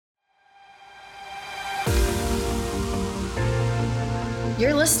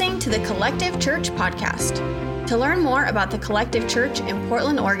You're listening to the Collective Church podcast. To learn more about the Collective Church in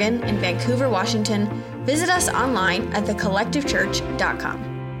Portland, Oregon, and Vancouver, Washington, visit us online at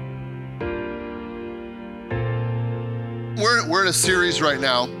thecolectivechurch.com. We're in a series right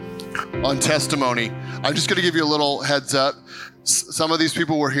now on testimony. I'm just going to give you a little heads up. Some of these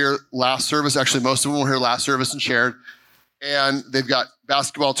people were here last service. Actually, most of them were here last service and shared. And they've got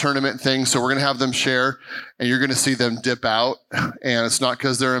basketball tournament things, so we're going to have them share, and you're going to see them dip out. And it's not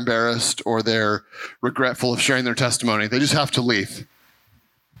because they're embarrassed or they're regretful of sharing their testimony. They just have to leave.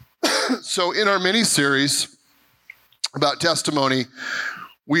 So in our mini-series about testimony,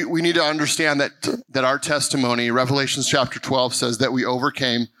 we need to understand that our testimony, Revelation chapter 12 says that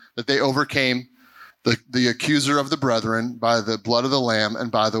they overcame the accuser of the brethren by the blood of the Lamb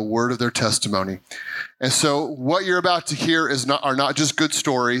and by the word of their testimony. And so what you're about to hear are not just good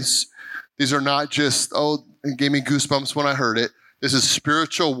stories. These are not just, it gave me goosebumps when I heard it. This is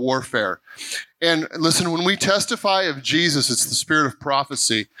spiritual warfare. And listen, when we testify of Jesus, it's the spirit of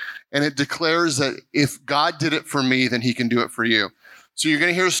prophecy. And it declares that if God did it for me, then he can do it for you. So you're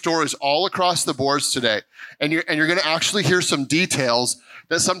going to hear stories all across the boards today. And you're going to actually hear some details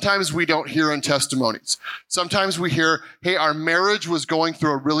that sometimes we don't hear in testimonies. Sometimes we hear, hey, our marriage was going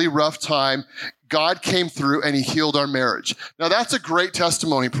through a really rough time. God came through and he healed our marriage. Now that's a great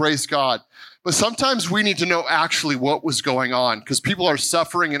testimony, praise God. But sometimes we need to know actually what was going on because people are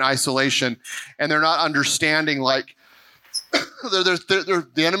suffering in isolation and they're not understanding the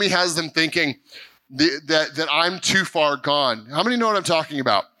enemy has them thinking that I'm too far gone. How many know what I'm talking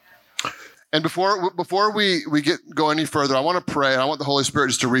about? And before we go any further, I want to pray. And I want the Holy Spirit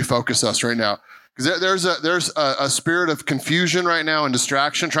just to refocus us right now. Because there's a spirit of confusion right now and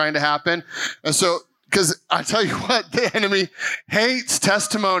distraction trying to happen. And so, because I tell you what, the enemy hates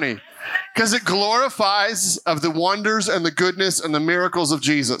testimony because it glorifies of the wonders and the goodness and the miracles of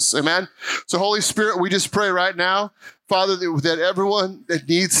Jesus. Amen? So Holy Spirit, we just pray right now, Father, that everyone that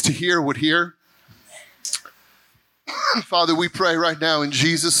needs to hear would hear. Father, we pray right now in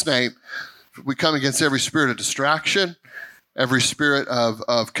Jesus' name, we come against every spirit of distraction, every spirit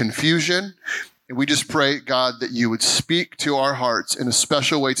of confusion. And we just pray, God, that you would speak to our hearts in a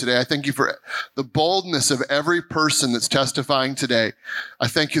special way today. I thank you for the boldness of every person that's testifying today. I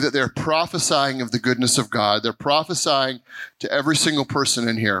thank you that they're prophesying of the goodness of God. They're prophesying to every single person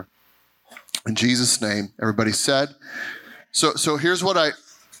in here. In Jesus' name, everybody said. So here's what I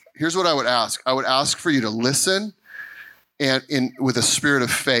would ask. I would ask for you to listen and with a spirit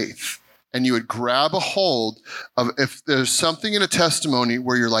of faith. And you would grab a hold of if there's something in a testimony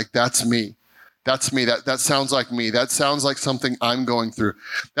where you're like, that's me. That's me. That sounds like me. That sounds like something I'm going through.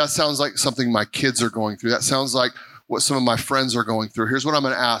 That sounds like something my kids are going through. That sounds like what some of my friends are going through. Here's what I'm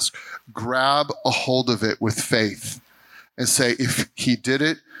going to ask. Grab a hold of it with faith and say, if he did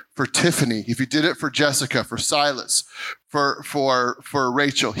it for Tiffany, if he did it for Jessica, for Silas, for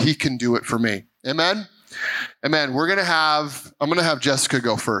Rachel, he can do it for me. Amen? Amen. I'm going to have Jessica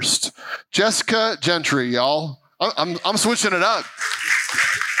go first. Jessica Gentry, y'all. I'm switching it up.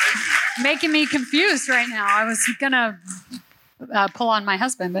 Making me confused right now. I was going to pull on my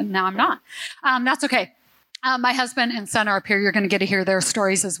husband, but now I'm not. That's okay. My husband and son are up here. You're going to get to hear their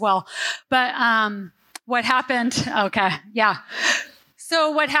stories as well. But what happened? Okay. Yeah.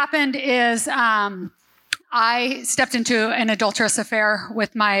 So what happened is I stepped into an adulterous affair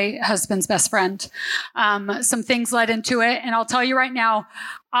with my husband's best friend. Some things led into it. And I'll tell you right now,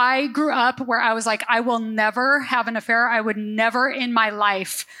 I grew up where I was like, I will never have an affair. I would never in my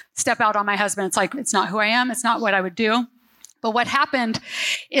life step out on my husband. It's like, it's not who I am. It's not what I would do. But what happened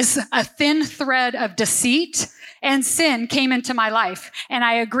is a thin thread of deceit and sin came into my life, and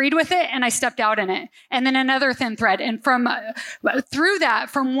I agreed with it, and I stepped out in it. And then another thin thread, and through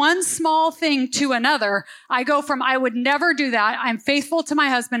that, from one small thing to another, I go from I would never do that. I'm faithful to my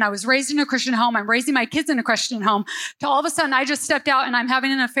husband. I was raised in a Christian home. I'm raising my kids in a Christian home. To all of a sudden, I just stepped out, and I'm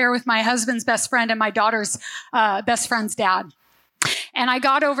having an affair with my husband's best friend and my daughter's best friend's dad. And I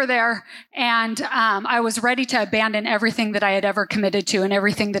got over there and I was ready to abandon everything that I had ever committed to and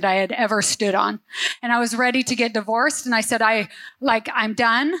everything that I had ever stood on. And I was ready to get divorced. And I said, I'm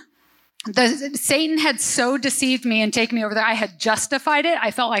done. Satan had so deceived me and taken me over there. I had justified it. I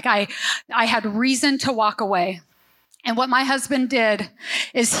felt like I had reason to walk away. And what my husband did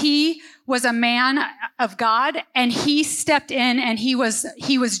is he was a man of God and he stepped in and he was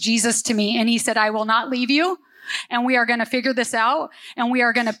Jesus to me. And he said, I will not leave you. And we are going to figure this out, and we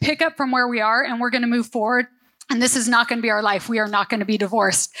are going to pick up from where we are, and we're going to move forward. And this is not going to be our life. We are not going to be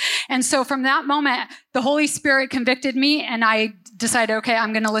divorced. And so from that moment, the Holy Spirit convicted me, and I decided, okay,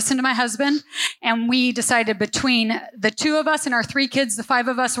 I'm going to listen to my husband. And we decided between the two of us and our 3 kids, the 5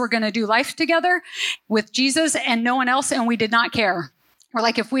 of us, were going to do life together with Jesus and no one else. And we did not care. We're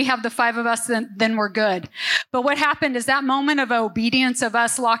like, if we have the 5 of us, then we're good. But what happened is that moment of obedience, of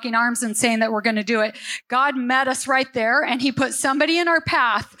us locking arms and saying that we're going to do it, God met us right there, and he put somebody in our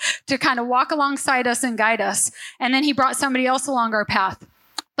path to kind of walk alongside us and guide us. And then he brought somebody else along our path.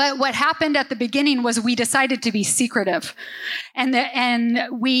 But what happened at the beginning was we decided to be secretive, and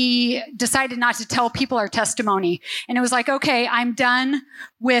we decided not to tell people our testimony. And it was like, okay, I'm done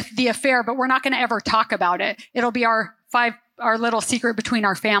with the affair, but we're not going to ever talk about it. It'll be our little secret between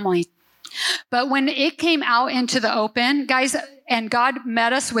our family. But when it came out into the open, guys, and God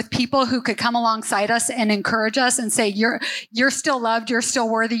met us with people who could come alongside us and encourage us and say, you're still loved, you're still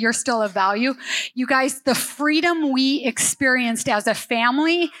worthy, you're still of value. You guys, the freedom we experienced as a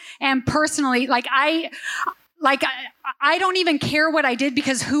family and personally, I don't even care what I did,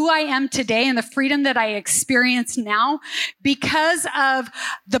 because who I am today and the freedom that I experience now, because of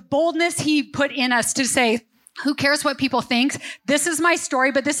the boldness he put in us to say, who cares what people think? This is my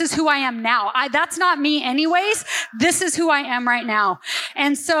story, but this is who I am now. That's not me anyways. This is who I am right now.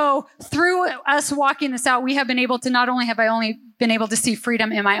 And so through us walking this out, we have been able to, not only have I only been able to see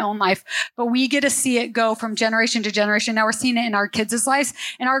freedom in my own life, but we get to see it go from generation to generation. Now we're seeing it in our kids' lives,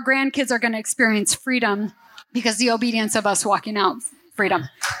 and our grandkids are going to experience freedom because the obedience of us walking out freedom.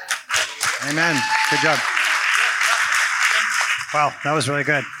 Amen. Good job. Wow, that was really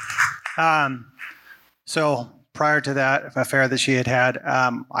good. So prior to that affair that she had,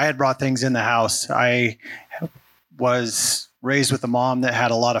 I had brought things in the house. I was raised with a mom that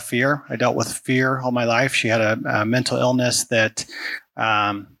had a lot of fear. I dealt with fear all my life. She had a mental illness that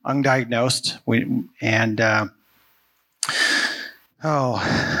undiagnosed.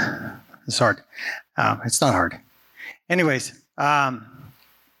 It's hard. It's not hard. Anyways,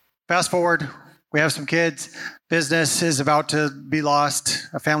 fast forward. We have some kids. Business is about to be lost.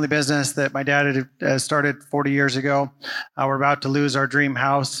 A family business that my dad had started 40 years ago. We're about to lose our dream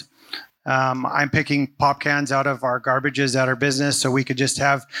house. I'm picking pop cans out of our garbages at our business so we could just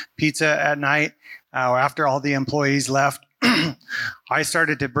have pizza at night after all the employees left. I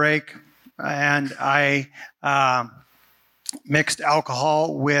started to break, and I mixed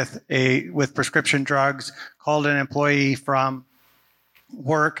alcohol with prescription drugs, called an employee from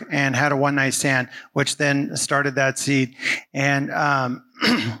work, and had a one-night stand, which then started that seed. And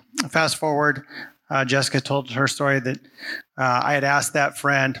fast forward, Jessica told her story that I had asked that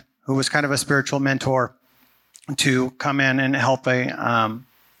friend, who was kind of a spiritual mentor, to come in and help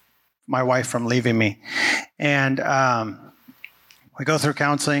my wife from leaving me. And we go through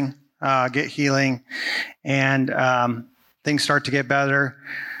counseling, get healing, and things start to get better.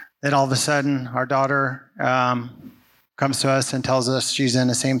 Then all of a sudden, our daughter comes to us and tells us she's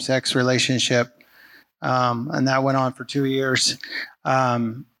in a same-sex relationship. And that went on for 2 years.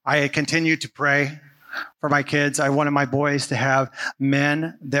 I had continued to pray for my kids. I wanted my boys to have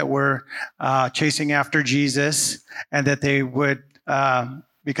men that were chasing after Jesus, and that they would,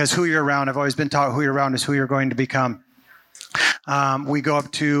 because who you're around, I've always been taught who you're around is who you're going to become. We go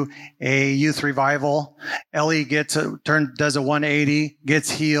up to a youth revival. Ellie does a 180,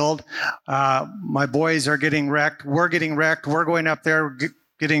 gets healed. My boys are getting wrecked. We're getting wrecked. We're going up there,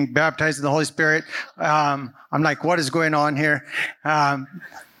 getting baptized in the Holy Spirit. I'm like, what is going on here?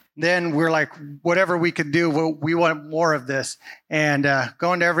 Then we're like, whatever we could do, we want more of this. And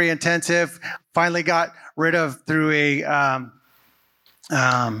going to every intensive, finally got rid of through a,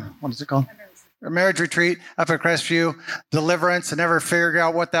 what is it called? A marriage retreat up at Crestview, deliverance. I never figured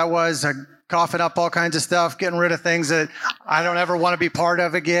out what that was. Coughing up all kinds of stuff, getting rid of things that I don't ever want to be part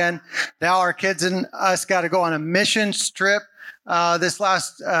of again. Now our kids and us got to go on a mission trip this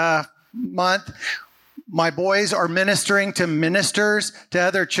last month. My boys are ministering to ministers, to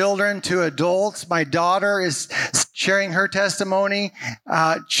other children, to adults. My daughter is sharing her testimony,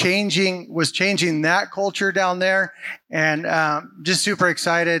 was changing that culture down there, and just super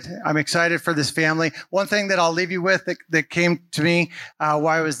excited. I'm excited for this family. One thing that I'll leave you with that came to me while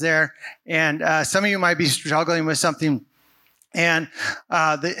I was there, and some of you might be struggling with something, and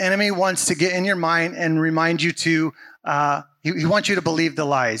the enemy wants to get in your mind and remind you to, he wants you to believe the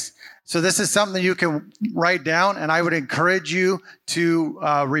lies. So this is something you can write down, and I would encourage you to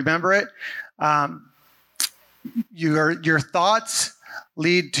remember it. Your thoughts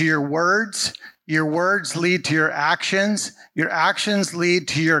lead to your words lead to your actions lead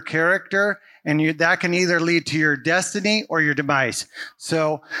to your character, and that can either lead to your destiny or your demise.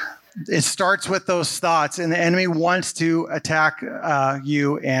 So it starts with those thoughts, and the enemy wants to attack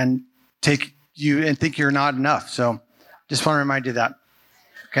you and take you and think you're not enough. So just want to remind you of that.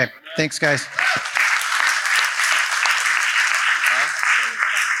 Okay. Thanks, guys.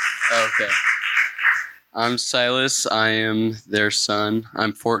 Okay. I'm Silas. I am their son.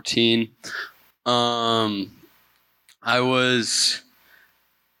 I'm 14. I was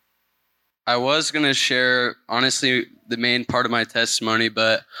going to share, honestly, the main part of my testimony,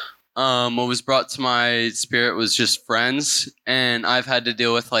 but what was brought to my spirit was just friends. And I've had to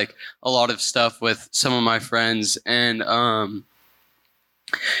deal with like a lot of stuff with some of my friends. And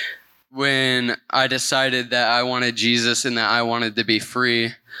when I decided that I wanted Jesus and that I wanted to be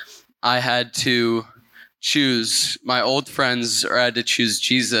free, I had to choose my old friends or I had to choose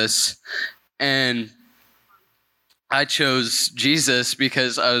Jesus. And I chose Jesus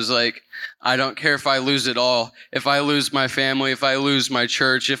because I was like, I don't care if I lose it all. If I lose my family, if I lose my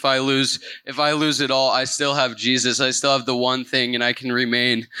church, if I lose it all, I still have Jesus. I still have the one thing, and I can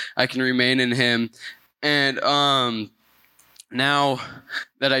remain in him. And now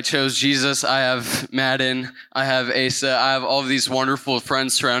that I chose Jesus, I have Madden, I have Asa, I have all of these wonderful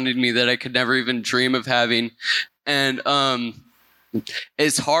friends surrounding me that I could never even dream of having. And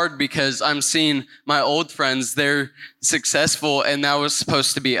it's hard because I'm seeing my old friends, they're successful, and that was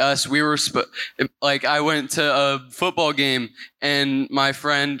supposed to be us. We were I went to a football game, and my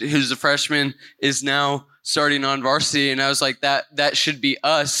friend who's a freshman is now starting on varsity, and I was like, that should be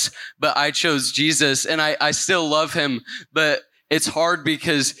us, but I chose Jesus, and I still love him, but it's hard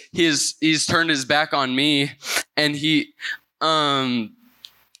because he's turned his back on me, and he's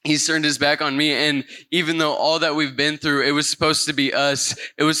turned his back on me. And even though all that we've been through, it was supposed to be us.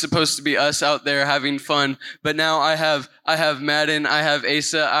 It was supposed to be us out there having fun. But now I have Madden, I have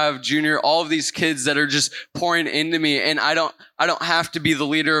Asa, I have Junior, all of these kids that are just pouring into me. And I don't have to be the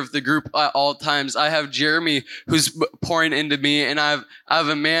leader of the group at all times. I have Jeremy who's pouring into me, and I have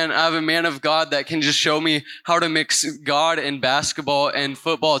a man of God that can just show me how to mix God and basketball and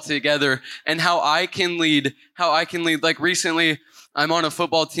football together, and how I can lead. Like recently, I'm on a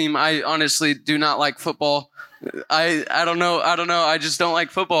football team. I honestly do not like football. I don't know. I just don't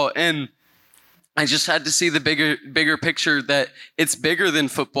like football. And I just had to see the bigger picture, that it's bigger than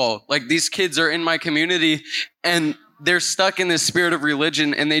football. Like, these kids are in my community and they're stuck in this spirit of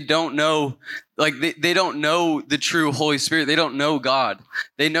religion, and they don't know, like they don't know the true Holy Spirit. They don't know God.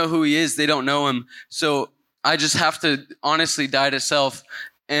 They know who he is. They don't know him. So I just have to honestly die to self.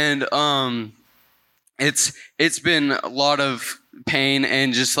 And it's been a lot of pain,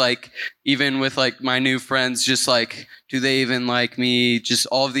 and just like, even with like my new friends, just like, do they even like me? Just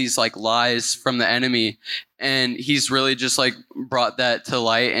all of these like lies from the enemy. And he's really just like brought that to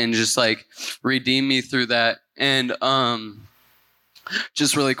light and just like redeemed me through that. And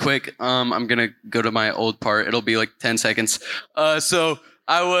just really quick, I'm gonna go to my old part. It'll be like 10 seconds. So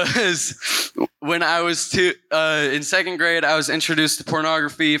when I was in second grade, I was introduced to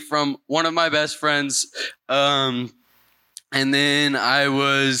pornography from one of my best friends. And then I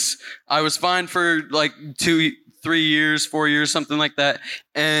was fine for like 2, 3 years, 4 years, something like that.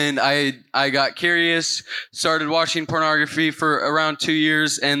 And I got curious, started watching pornography for around 2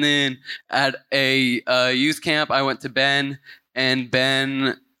 years. And then at a youth camp, I went to Ben, and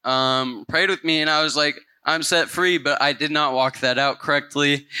Ben prayed with me, and I was like, I'm set free, but I did not walk that out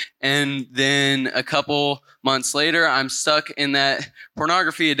correctly. And then a couple months later, I'm stuck in that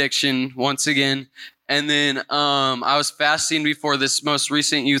pornography addiction once again. And then I was fasting before this most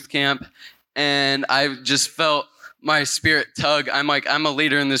recent youth camp, and I just felt my spirit tug. I'm like, I'm a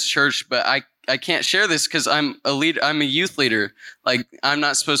leader in this church, but I can't share this because I'm a youth leader. Like, I'm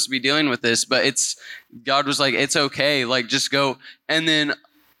not supposed to be dealing with this, but God was like, it's okay. Like, just go. And then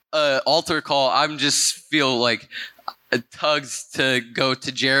altar call, I'm just feel like tugged to go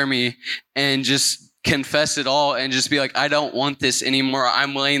to Jeremy and just confess it all and just be like, I don't want this anymore.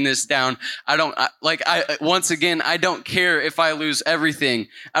 I'm laying this down. Once again, I don't care if I lose everything.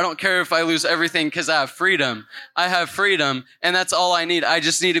 I don't care if I lose everything because I have freedom. I have freedom, and that's all I need. I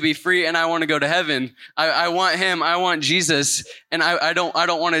just need to be free, and I want to go to heaven. I want him. I want Jesus, and I don't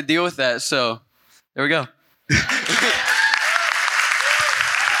want to deal with that. So there we go.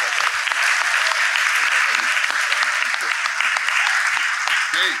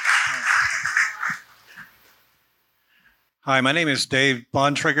 Hi, my name is Dave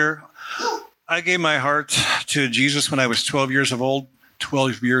Bontrigger. I gave my heart to Jesus when I was 12 years old,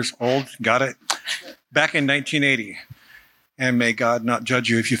 got it, back in 1980. And may God not judge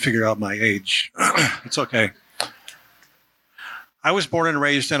you if you figure out my age. It's okay. I was born and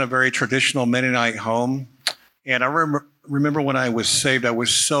raised in a very traditional Mennonite home. And I remember when I was saved, I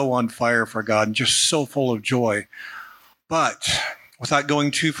was so on fire for God and just so full of joy. But without going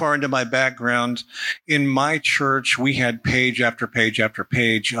too far into my background, in my church, we had page after page after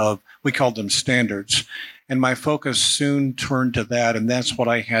page of, we called them standards. And my focus soon turned to that. And that's what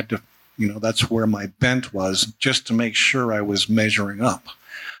I had to, that's where my bent was, just to make sure I was measuring up.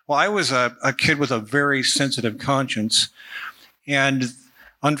 Well, I was a kid with a very sensitive conscience. And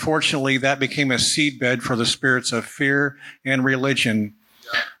unfortunately, that became a seedbed for the spirits of fear and religion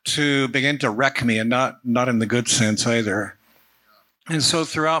to begin to wreck me, and not in the good sense either. And so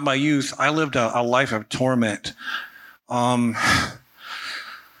throughout my youth, I lived a life of torment. Some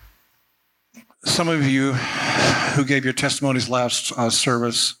of you who gave your testimonies last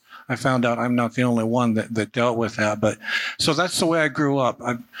service, I found out I'm not the only one that dealt with that. But so that's the way I grew up.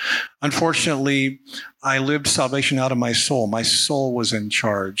 Unfortunately, I lived salvation out of my soul. My soul was in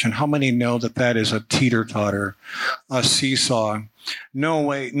charge. And how many know that is a teeter-totter, a seesaw? No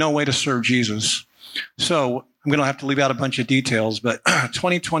way to serve Jesus. So I'm going to have to leave out a bunch of details, but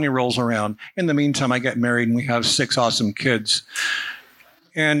 2020 rolls around. In the meantime, I get married and we have 6 awesome kids.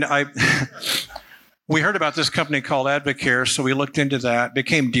 And we heard about this company called Advocare, so we looked into that,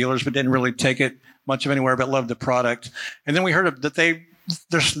 became dealers, but didn't really take it much of anywhere, but loved the product. And then we heard that they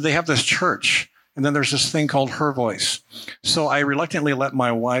have this church, and then there's this thing called Her Voice. So I reluctantly let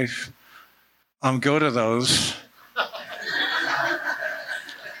my wife go to those.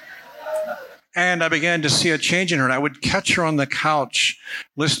 And I began to see a change in her. And I would catch her on the couch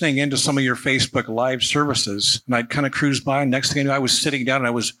listening into some of your Facebook Live services. And I'd kind of cruise by. And next thing I knew, I was sitting down and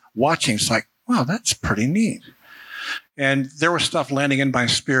I was watching. It's like, wow, that's pretty neat. And there was stuff landing in my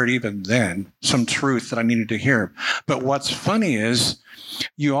spirit even then, some truth that I needed to hear. But what's funny is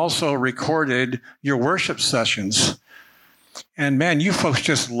you also recorded your worship sessions. And man, you folks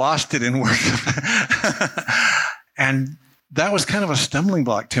just lost it in worship. And that was kind of a stumbling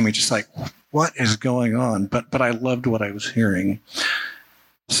block to me, just like, what is going on? But I loved what I was hearing.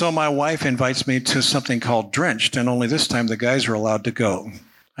 So my wife invites me to something called Drenched, and only this time the guys are allowed to go.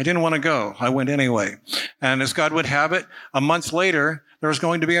 I didn't want to go. I went anyway. And as God would have it, a month later, there was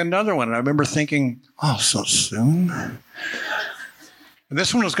going to be another one. And I remember thinking, oh, so soon? And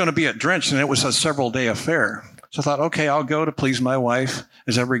this one was going to be at Drenched, and it was a several-day affair. So I thought, okay, I'll go to please my wife,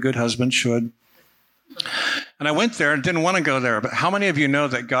 as every good husband should. And I went there and didn't want to go there. But how many of you know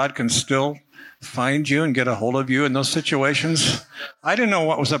that God can still find you and get a hold of you in those situations? I didn't know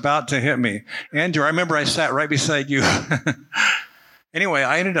what was about to hit me. Andrew, I remember I sat right beside you. Anyway,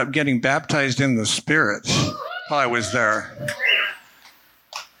 I ended up getting baptized in the Spirit while I was there.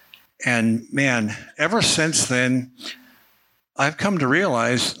 And man, ever since then, I've come to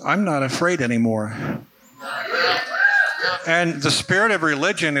realize I'm not afraid anymore. And the spirit of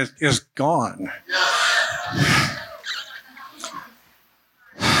religion is gone.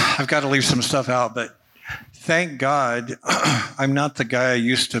 I've got to leave some stuff out, but thank God I'm not the guy I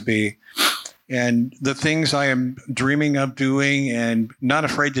used to be. And the things I am dreaming of doing and not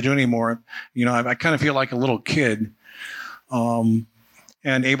afraid to do anymore, I kind of feel like a little kid and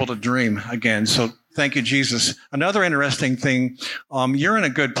able to dream again. So thank you, Jesus. Another interesting thing, you're in a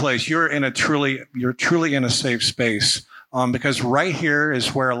good place. You're truly in a safe space. Because right here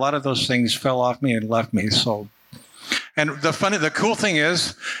is where a lot of those things fell off me and left me. So, and the cool thing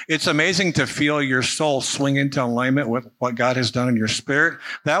is, it's amazing to feel your soul swing into alignment with what God has done in your spirit.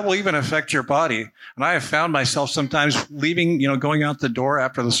 That will even affect your body. And I have found myself sometimes leaving, going out the door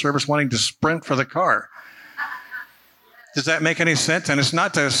after the service, wanting to sprint for the car. Does that make any sense? And it's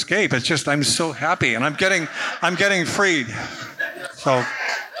not to escape. It's just I'm so happy, and I'm getting freed. So,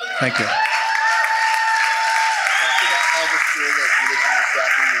 thank you.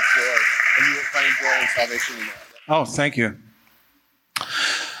 And you will find joy and salvation in that. Oh, thank you.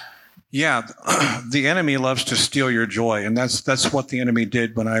 Yeah, the enemy loves to steal your joy, and that's what the enemy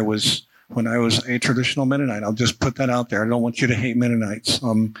did when I was a traditional Mennonite. I'll just put that out there. I don't want you to hate Mennonites.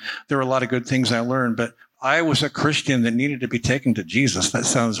 There were a lot of good things I learned, but I was a Christian that needed to be taken to Jesus. That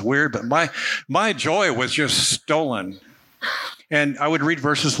sounds weird, but my joy was just stolen. And I would read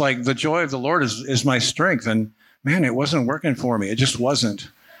verses like, "The joy of the Lord is my strength," and man, it wasn't working for me. It just wasn't.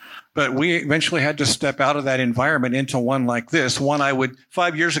 But we eventually had to step out of that environment into one like this.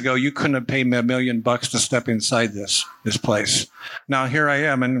 5 years ago, you couldn't have paid me $1 million to step inside this place. Now here I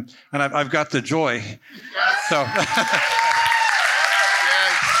am, and I've got the joy. So.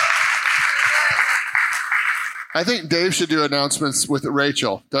 I think Dave should do announcements with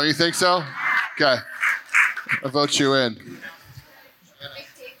Rachel. Don't you think so? Okay. I'll vote you in.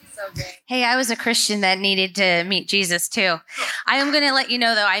 Hey, I was a Christian that needed to meet Jesus too. I am going to let you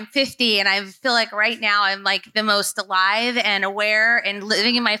know though, I'm 50 and I feel like right now I'm like the most alive and aware and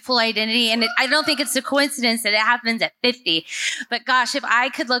living in my full identity. And I don't think it's a coincidence that it happens at 50. But gosh, if I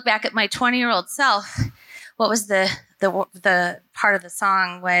could look back at my 20-year-old self, what was the part of the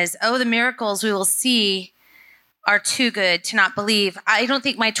song was, oh, the miracles we will see are too good to not believe. I don't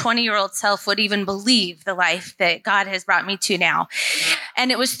think my 20-year-old self would even believe the life that God has brought me to now.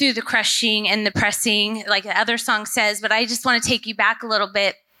 And it was through the crushing and the pressing, like the other song says, but I just want to take you back a little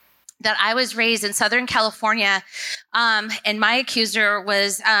bit. That I was raised in Southern California, and my accuser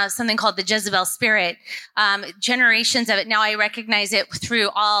was something called the Jezebel spirit. Generations of it. Now I recognize it through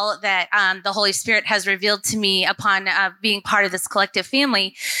all that the Holy Spirit has revealed to me upon being part of this collective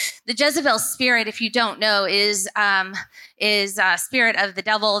family. The Jezebel spirit, if you don't know, is a spirit of the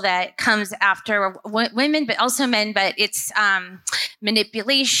devil that comes after women, but also men. But it's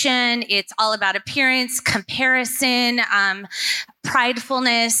manipulation. It's all about appearance, comparison,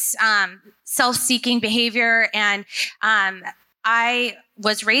 pridefulness, self-seeking behavior. And I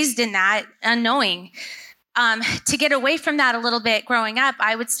was raised in that unknowing. To get away from that a little bit growing up,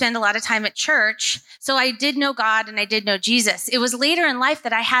 I would spend a lot of time at church. So I did know God and I did know Jesus. It was later in life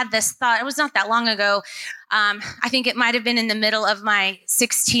that I had this thought. It was not that long ago. I think it might have been in the middle of my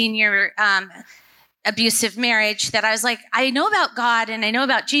 16-year abusive marriage that I was like, I know about God and I know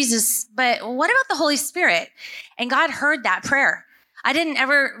about Jesus, but what about the Holy Spirit? And God heard that prayer. I didn't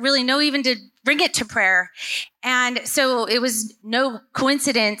ever really know even to bring it to prayer. And so it was no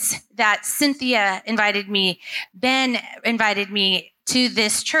coincidence that Cynthia invited me, Ben invited me to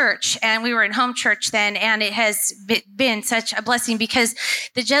this church, and we were in home church then, and it has been such a blessing because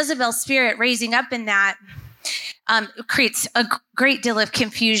the Jezebel spirit raising up in that creates a great deal of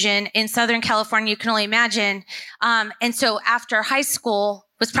confusion in Southern California, you can only imagine. And so after high school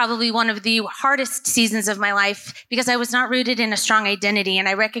was probably one of the hardest seasons of my life because I was not rooted in a strong identity. And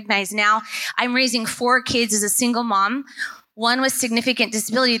I recognize now I'm raising 4 kids as a single mom, one with significant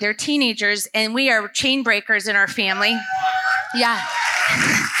disability. They're teenagers, and we are chain breakers in our family. Yeah.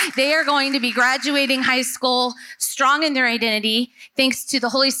 They are going to be graduating high school strong in their identity, thanks to the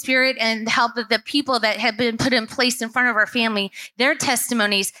Holy Spirit and the help of the people that have been put in place in front of our family. Their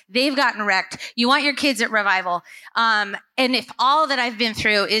testimonies, they've gotten wrecked. You want your kids at revival. And if all that I've been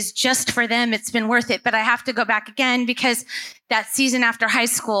through is just for them, it's been worth it. But I have to go back again because that season after high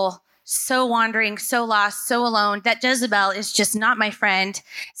school, so wandering, so lost, so alone. That Jezebel is just not my friend.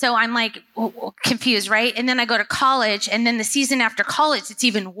 So I'm like confused, right? And then I go to college, and then the season after college, it's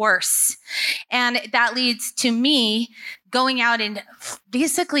even worse. And that leads to me going out and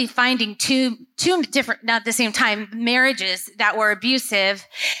basically finding two different, not at the same time, marriages that were abusive.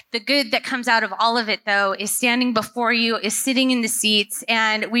 The good that comes out of all of it, though, is standing before you, is sitting in the seats,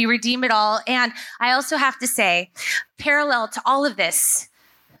 and we redeem it all. And I also have to say, parallel to all of this,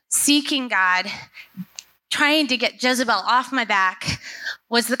 seeking God, trying to get Jezebel off my back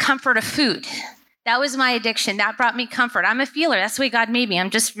was the comfort of food. That was my addiction. That brought me comfort. I'm a feeler. That's the way God made me. I'm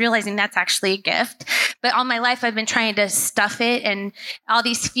just realizing that's actually a gift. But all my life, I've been trying to stuff it, and all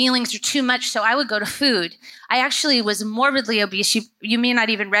these feelings are too much, so I would go to food. I actually was morbidly obese. You may not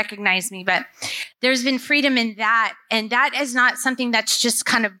even recognize me, but there's been freedom in that, and that is not something that's just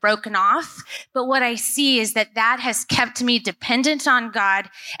kind of broken off. But what I see is that has kept me dependent on God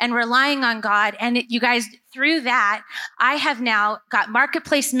and relying on God. And you guys, through that, I have now got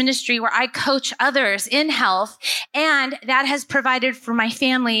marketplace ministry where I coach others in health, and that has provided for my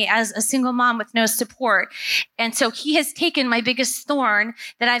family as a single mom with no support. And so he has taken my biggest thorn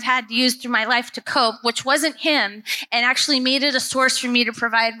that I've had to use through my life to cope, which wasn't him, and actually made it a source for me to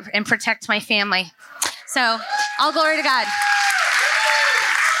provide and protect my family. So all glory to God.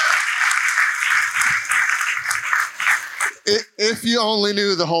 If you only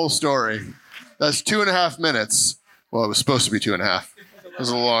knew the whole story. That's 2.5 minutes. Well, it was supposed to be 2.5. It was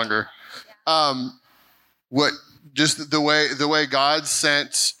a little longer. Just the way God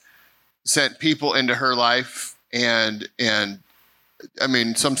sent people into her life, and I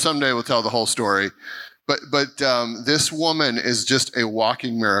mean, someday we'll tell the whole story. But this woman is just a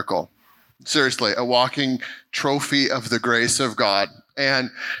walking miracle. Seriously, a walking trophy of the grace of God.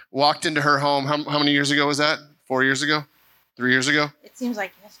 And walked into her home. How many years ago was that? 4 years ago? 3 years ago? It seems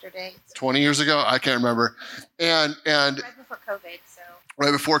like yesterday. 20 years ago? I can't remember. And right before COVID, so.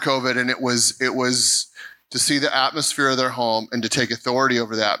 Right before COVID, and it was to see the atmosphere of their home and to take authority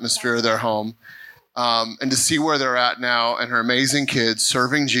over the atmosphere of their home, and to see where they're at now and her amazing kids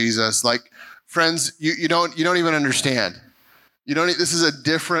serving Jesus. Like, friends, you don't even understand. This is a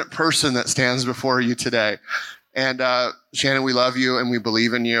different person that stands before you today. And Shannon, we love you and we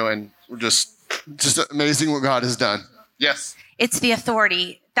believe in you, and just amazing what God has done. Yes. It's the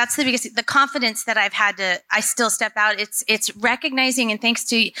authority. That's the confidence that I still step out. It's recognizing, and thanks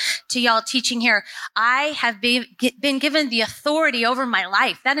to y'all teaching here, I have been given the authority over my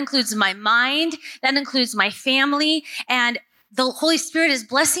life. That includes my mind, that includes my family, and the Holy Spirit is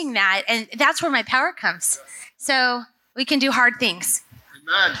blessing that. And that's where my power comes. So we can do hard things.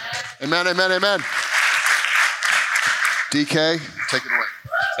 Amen. Amen, amen, amen. DK, take it away.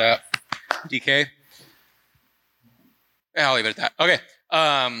 What's up? DK? I'll leave it at that. Okay.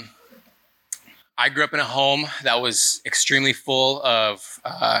 I grew up in a home that was extremely full of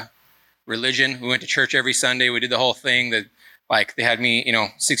religion. We went to church every Sunday. We did the whole thing. That, like, they had me,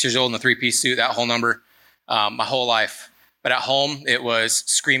 6 years old in the 3-piece suit, that whole number, my whole life. But at home, it was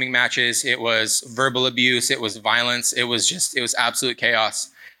screaming matches. It was verbal abuse. It was violence. It was absolute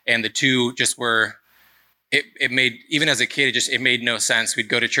chaos. And the two just were, it made, even as a kid, it made no sense. We'd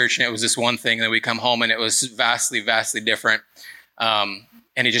go to church and it was this one thing, and then we'd come home and it was vastly, vastly different.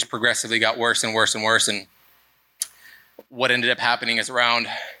 And it just progressively got worse and worse and worse. And what ended up happening is around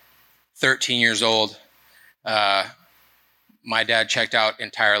 13 years old, my dad checked out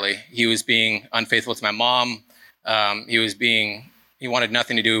entirely. He was being unfaithful to my mom. He wanted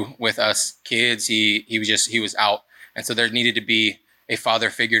nothing to do with us kids. He was out. And so there needed to be a father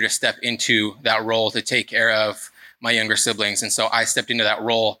figure to step into that role to take care of my younger siblings. And so I stepped into that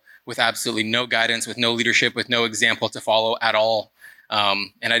role with absolutely no guidance, with no leadership, with no example to follow at all.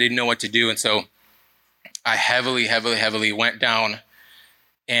 And I didn't know what to do. And so I heavily went down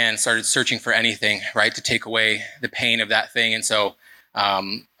and started searching for anything, right, to take away the pain of that thing. And so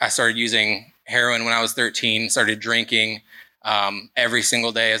I started using heroin when I was 13, started drinking every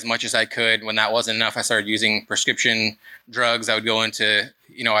single day as much as I could. When that wasn't enough, I started using prescription drugs. I would go into,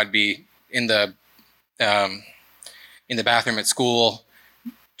 I'd be in the bathroom at school,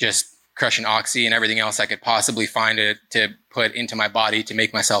 just crushing oxy and everything else I could possibly find to put into my body to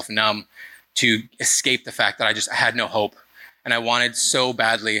make myself numb, to escape the fact that I had no hope. And I wanted so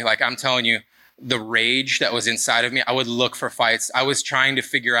badly, like I'm telling you, the rage that was inside of me, I would look for fights. I was trying to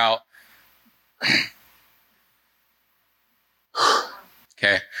figure out,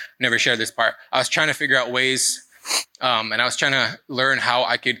 okay, never shared this part. I was trying to figure out ways, and I was trying to learn how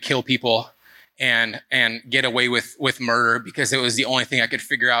I could kill people and get away with murder, because it was the only thing I could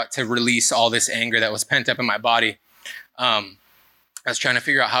figure out to release all this anger that was pent up in my body. I was trying to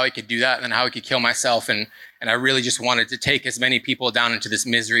figure out how I could do that and how I could kill myself. And I really just wanted to take as many people down into this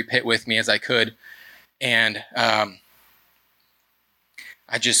misery pit with me as I could. And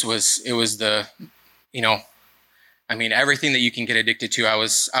everything that you can get addicted to, I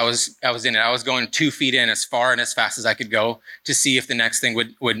was in it. I was going 2 feet in as far and as fast as I could go to see if the next thing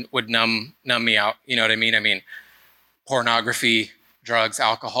would numb me out. You know what I mean? Pornography, drugs,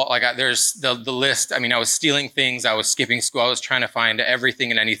 alcohol, there's the list. I was stealing things. I was skipping school. I was trying to find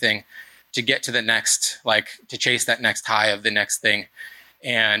everything and anything to get to the next, to chase that next high of the next thing.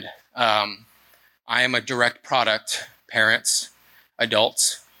 And I am a direct product, parents,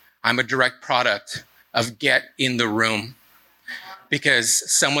 adults. I'm a direct product of get in the room, because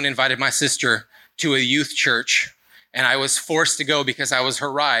someone invited my sister to a youth church and I was forced to go because I was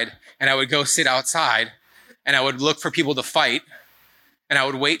her ride, and I would go sit outside and I would look for people to fight, and I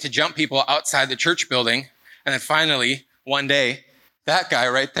would wait to jump people outside the church building. And then finally, one day, that guy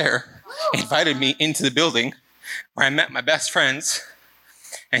right there invited me into the building where I met my best friends.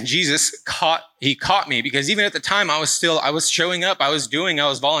 And Jesus caught me, because even at the time I was showing up, I was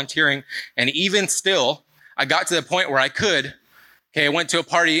volunteering. And even still, I got to the point where I went to a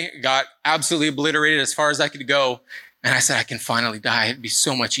party, got absolutely obliterated as far as I could go. And I said, I can finally die. It'd be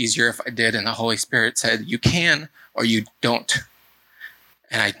so much easier if I did. And the Holy Spirit said, you can, or you don't.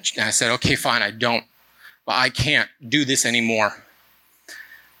 And I said, okay, fine, I don't, but I can't do this anymore.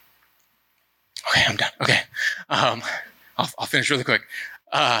 Okay, I'm done. Okay. I'll finish really quick.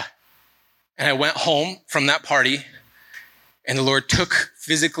 And I went home from that party, and the Lord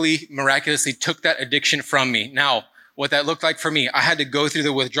miraculously took that addiction from me. Now, what that looked like for me, I had to go through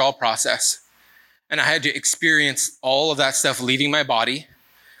the withdrawal process, and I had to experience all of that stuff leaving my body,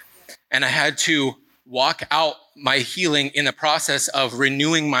 and I had to walk out my healing in the process of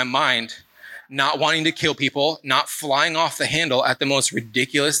renewing my mind, not wanting to kill people, not flying off the handle at the most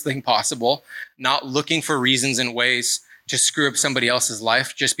ridiculous thing possible, not looking for reasons and ways to screw up somebody else's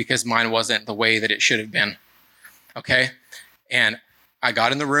life just because mine wasn't the way that it should have been. Okay? And I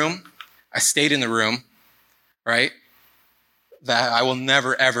got in the room. I stayed in the room, right? That I will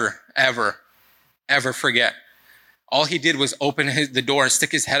never, ever, ever, ever forget. All he did was open the door and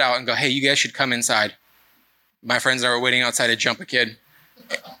stick his head out and go, hey, you guys should come inside. My friends and I were waiting outside to jump a kid.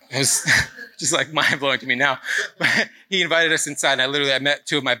 it was just like mind blowing to me now. But he invited us inside, and I met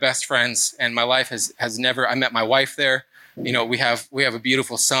two of my best friends, and my life has never. I met my wife there. You know, we have a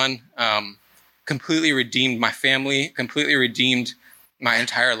beautiful son. Completely redeemed my family. Completely redeemed my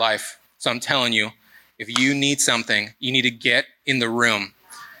entire life. So I'm telling you, if you need something, you need to get in the room.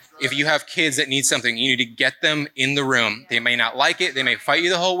 If you have kids that need something, you need to get them in the room. They may not like it. They may fight you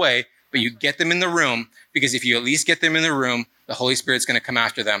the whole way, but you get them in the room, because if you at least get them in the room, the Holy Spirit's going to come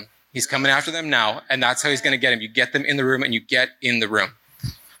after them. He's coming after them now, and that's how he's going to get them. You get them in the room, and you get in the room.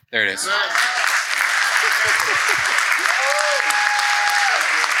 There it is.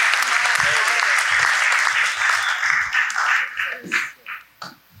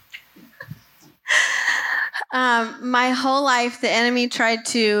 My whole life, the enemy tried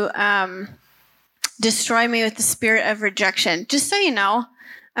to destroy me with the spirit of rejection. Just so you know,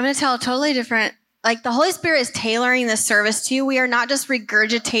 I'm going to tell a totally different, like the Holy Spirit is tailoring this service to you. We are not just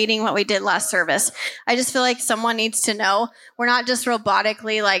regurgitating what we did last service. I just feel like someone needs to know we're not just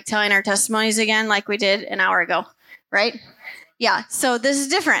robotically like telling our testimonies again like we did an hour ago, right? Yeah, so this is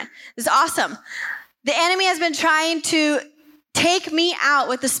different. This is awesome. The enemy has been trying to take me out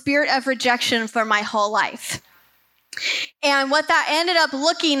with the spirit of rejection for my whole life. And what that ended up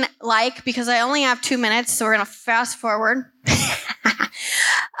looking like, because I only have 2 minutes, so we're going to fast forward,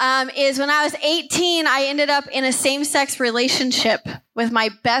 is when I was 18, I ended up in a same-sex relationship with my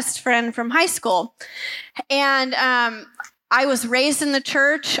best friend from high school. And I was raised in the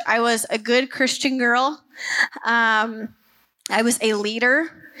church. I was a good Christian girl. I was a leader.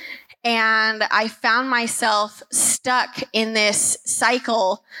 And I found myself stuck in this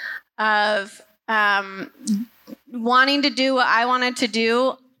cycle of wanting to do what I wanted to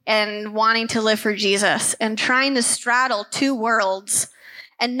do and wanting to live for Jesus and trying to straddle two worlds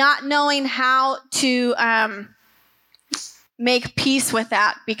and not knowing how to make peace with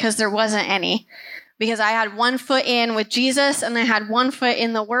that because there wasn't any. Because I had 1 foot in with Jesus and I had 1 foot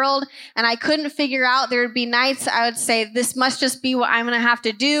in the world, and I couldn't figure out. There would be nights I would say, this must just be what I'm going to have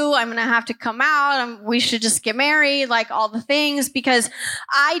to do. I'm going to have to come out. We should just get married, like all the things, because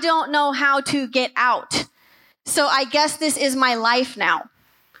I don't know how to get out. So I guess this is my life now.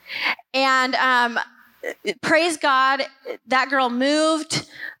 And praise God, that girl moved.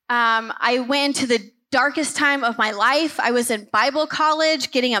 I went into the darkest time of my life. I was in Bible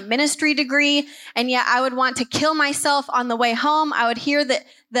college getting a ministry degree, and yet I would want to kill myself on the way home. I would hear the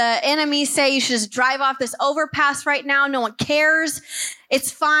enemy say, you should just drive off this overpass right now. No one cares. It's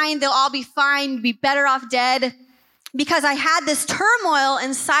fine. They'll all be fine. Be better off dead. Because I had this turmoil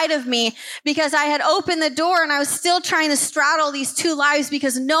inside of me, because I had opened the door and I was still trying to straddle these two lives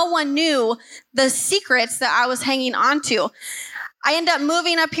because no one knew the secrets that I was hanging on to. I ended up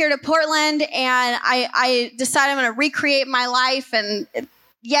moving up here to Portland, and I decided I'm going to recreate my life. And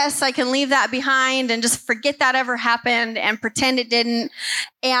yes, I can leave that behind and just forget that ever happened and pretend it didn't.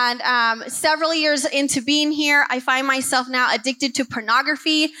 And several years into being here, I find myself now addicted to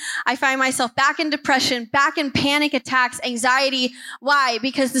pornography. I find myself back in depression, back in panic attacks, anxiety. Why?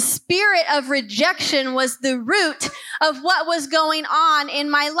 Because the spirit of rejection was the root of what was going on in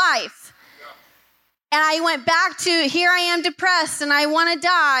my life. And I went back to, here I am depressed and I want to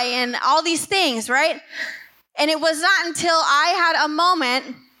die and all these things, right? And it was not until I had a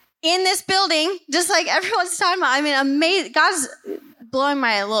moment in this building, just like everyone's talking about, I mean, amazing, God's blowing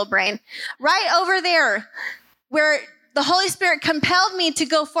my little brain, right over there, where the Holy Spirit compelled me to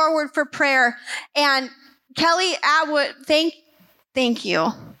go forward for prayer. And Kelly Atwood, thank you.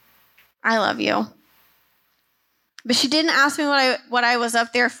 I love you. But she didn't ask me what I was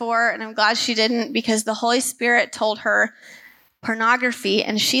up there for, and I'm glad she didn't, because the Holy Spirit told her pornography,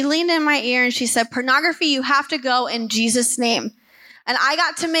 and she leaned in my ear and she said, pornography, you have to go in Jesus' name. And I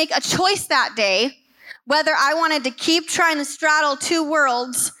got to make a choice that day, whether I wanted to keep trying to straddle two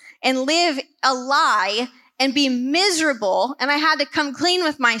worlds and live a lie and be miserable, and I had to come clean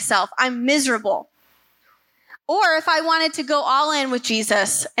with myself. I'm miserable. Or if I wanted to go all in with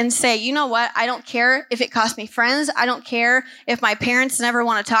Jesus and say, you know what, I don't care if it costs me friends. I don't care if my parents never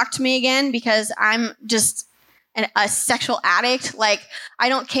want to talk to me again because I'm just a sexual addict. Like, I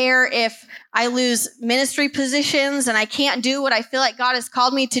don't care if I lose ministry positions and I can't do what I feel like God has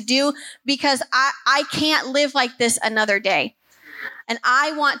called me to do, because I can't live like this another day. And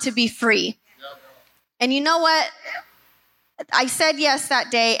I want to be free. And you know what? I said yes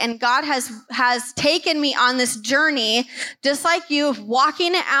that day, and God has taken me on this journey, just like you, of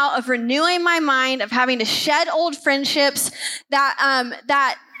walking it out, of renewing my mind, of having to shed old friendships that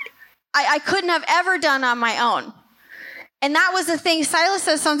I couldn't have ever done on my own. And that was the thing. Silas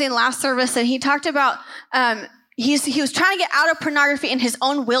said something last service, and he talked about he was trying to get out of pornography in his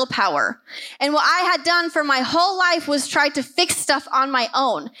own willpower. And what I had done for my whole life was try to fix stuff on my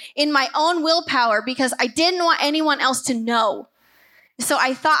own, in my own willpower, because I didn't want anyone else to know. So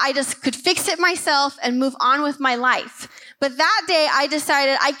I thought I just could fix it myself and move on with my life. But that day I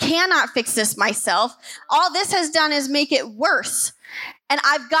decided I cannot fix this myself. All this has done is make it worse. And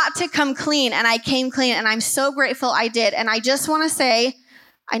I've got to come clean. And I came clean, and I'm so grateful I did. And I just want to say,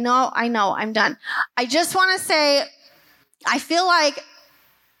 I know, I'm done. I just want to say, I feel like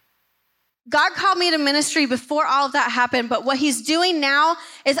God called me to ministry before all of that happened. But what he's doing now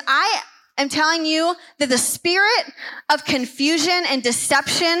is I'm telling you that the spirit of confusion and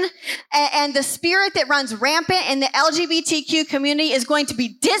deception and the spirit that runs rampant in the LGBTQ community is going to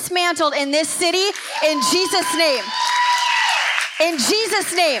be dismantled in this city in Jesus' name. In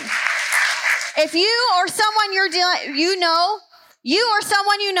Jesus' name. If you or someone you or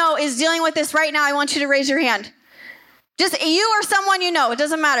someone you know is dealing with this right now, I want you to raise your hand. Just you or someone you know, it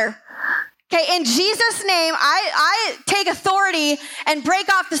doesn't matter. Okay, in Jesus' name, I take authority and break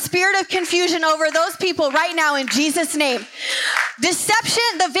off the spirit of confusion over those people right now in Jesus' name. Deception,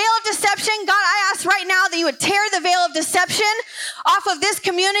 the veil of deception, God, I ask right now that you would tear the veil of deception off of this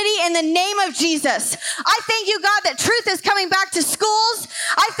community in the name of Jesus. I thank you, God, that truth is coming back to schools.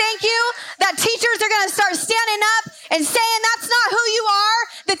 I thank you that teachers are going to start standing up and saying that's not who you are,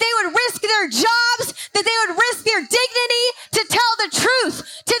 that they would risk their jobs, that they would risk their dignity to tell the truth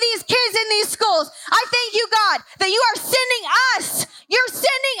to these kids in these schools. I thank you, God, that you are sending us. You're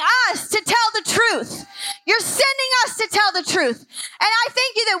sending us to tell the truth. You're sending us to tell the truth. And I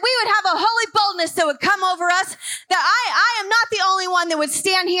thank you that we would have a holy boldness that would come over us, that I am not the only one that would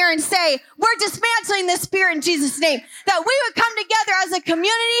stand here and say, we're dismantling this spirit in Jesus' name, that we would come together as a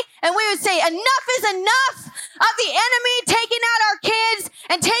community and we would say, enough is enough of the enemy taking out our kids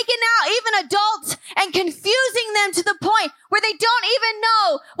and taking out even adults and confusing them to the point where they don't even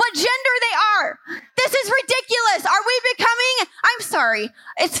know what gender they are. This is ridiculous. Are we becoming, I'm sorry,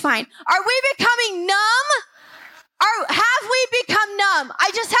 it's fine. Are we becoming numb? Have we become numb?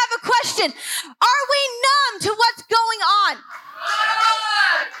 I just have a question. Are we numb to what's going on?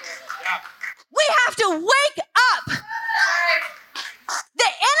 We have to wake up.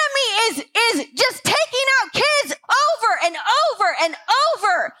 The enemy is just taking out kids over and over and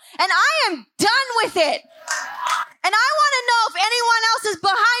over. And I am done with it. And I want to know if anyone else is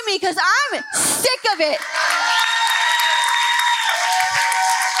behind me because I'm sick of it.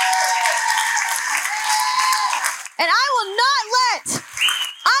 And I will not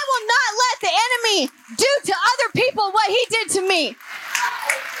let the enemy do to other people what he did to me.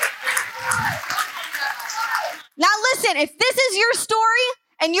 Now listen, if this is your story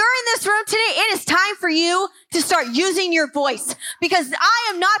and you're in this room today, it is time for you to start using your voice, because I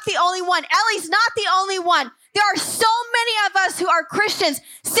am not the only one. Ellie's not the only one. There are so many of us who are Christians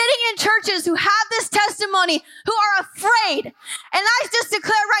sitting in churches who have this testimony, who are afraid. And I just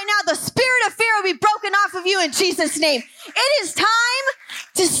declare right now, the spirit of fear will be broken off of you in Jesus' name. It is time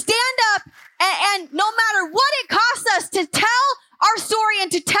to stand up and no matter what it costs us to tell our story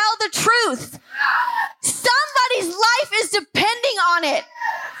and to tell the truth. Somebody's life is depending on it.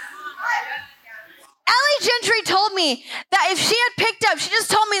 Ellie Gentry told me that if she had picked up, she just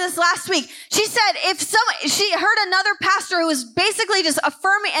told me this last week. She said she heard another pastor who was basically just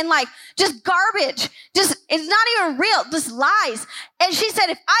affirming and just garbage. Just, it's not even real, just lies. And she said,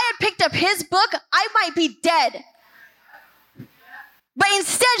 if I had picked up his book, I might be dead. But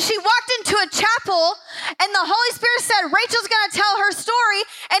instead, she walked into a chapel and the Holy Spirit said, Rachel's going to tell her story.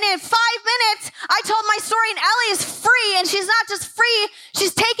 And in 5 minutes, I told my story and Ellie is free. And she's not just free,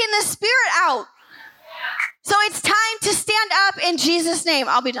 she's taken the spirit out. So it's time to stand up in Jesus' name.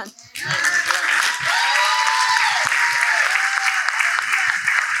 I'll be done.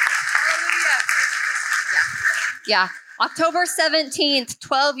 Yeah. October 17th,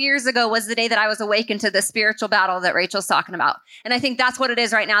 12 years ago was the day that I was awakened to the spiritual battle that Rachel's talking about. And I think that's what it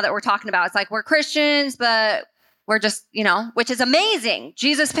is right now that we're talking about. It's like we're Christians, but we're just, which is amazing.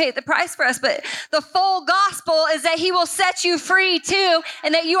 Jesus paid the price for us, but the full gospel is that he will set you free too,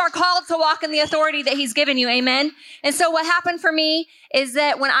 and that you are called to walk in the authority that he's given you. Amen. And so what happened for me is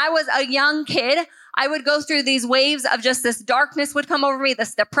that when I was a young kid, I would go through these waves of just this darkness would come over me,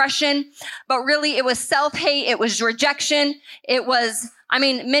 this depression, but really it was self-hate. It was rejection. It was,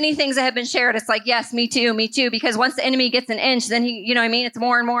 many things that have been shared. It's like, yes, me too, because once the enemy gets an inch, then he, it's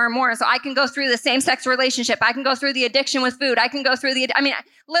more and more and more. So I can go through the same-sex relationship. I can go through the addiction with food. I can go through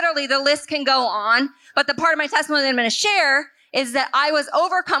literally the list can go on. But the part of my testimony that I'm going to share is that I was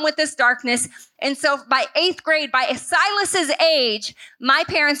overcome with this darkness. And so by 8th grade, by Silas's age, my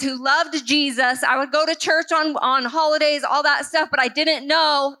parents who loved Jesus, I would go to church on holidays, all that stuff, but I didn't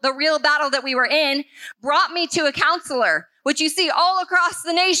know the real battle that we were in, brought me to a counselor, which you see all across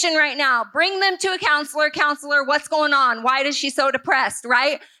the nation right now. Bring them to a counselor. Counselor, what's going on? Why is she so depressed,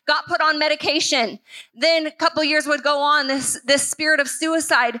 right? Got put on medication. Then a couple years would go on, this spirit of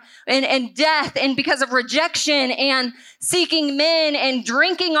suicide and death, and because of rejection and seeking men and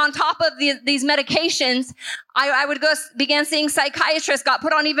drinking on top of these medications, I would began seeing psychiatrists, got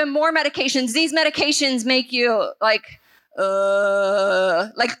put on even more medications. These medications make you like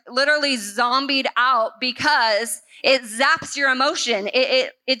literally zombied out because it zaps your emotion.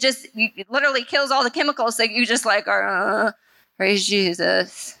 It just literally kills all the chemicals. So you just like, praise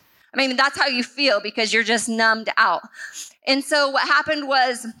Jesus. I mean, that's how you feel because you're just numbed out. And so what happened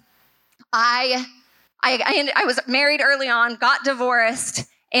was I was married early on, got divorced,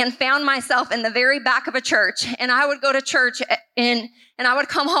 and found myself in the very back of a church. And I would go to church and I would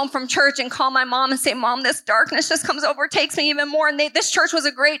come home from church and call my mom and say, Mom, this darkness just comes over, takes me even more. And this church was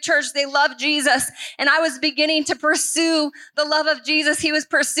a great church. They loved Jesus. And I was beginning to pursue the love of Jesus. He was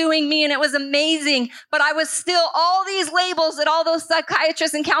pursuing me and it was amazing. But I was still, all these labels that all those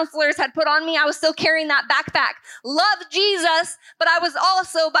psychiatrists and counselors had put on me, I was still carrying that backpack. Loved Jesus, but I was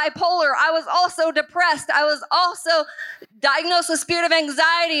also bipolar. I was also depressed. I was also diagnosed with spirit of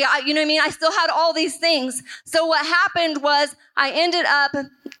anxiety. I still had all these things. So what happened was I ended up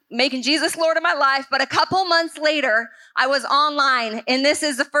making Jesus Lord of my life. But a couple months later, I was online. And this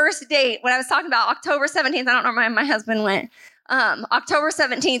is the first date when I was talking about October 17th. I don't know where my husband went. October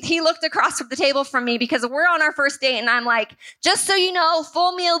 17th, he looked across from the table from me because we're on our first date. And I'm like, just so you know,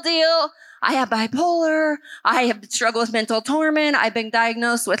 full meal deal. I have bipolar. I have struggled with mental torment. I've been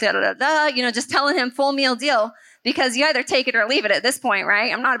diagnosed with just telling him full meal deal. Because you either take it or leave it at this point,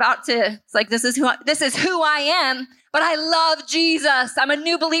 right? I'm not about to, it's like, this is who I am, but I love Jesus. I'm a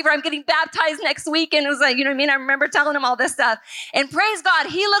new believer. I'm getting baptized next week. And it was like, I remember telling him all this stuff. And praise God,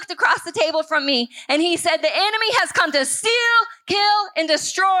 he looked across the table from me and he said, the enemy has come to steal, kill, and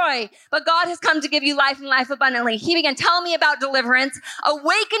destroy, but God has come to give you life and life abundantly. He began telling me about deliverance,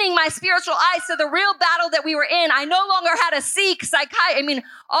 awakening my spiritual eyes to the real battle that we were in. I no longer had to seek psychiatry.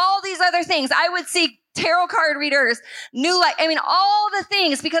 All these other things. I would seek tarot card readers, all the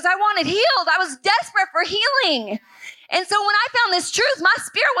things because I wanted healed. I was desperate for healing. And so when I found this truth, my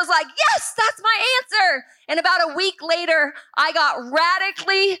spirit was like, yes, that's my answer. And about a week later, I got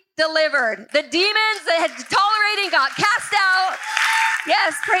radically delivered. The demons that had tolerated got cast out.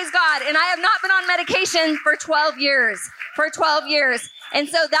 Yes, praise God. And I have not been on medication for 12 years. And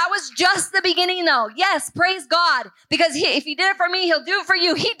so that was just the beginning, though. Yes, praise God. Because if he did it for me, he'll do it for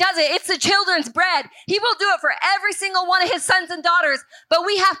you. He does it. It's the children's bread. He will do it for every single one of his sons and daughters. But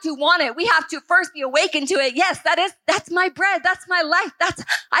we have to want it. We have to first be awakened to it. Yes, that's my bread. That's my life.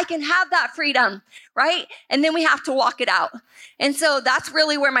 I can have that freedom, right? And then we have to walk it out. And so that's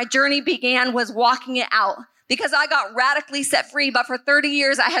really where my journey began, was walking it out. Because I got radically set free. But for 30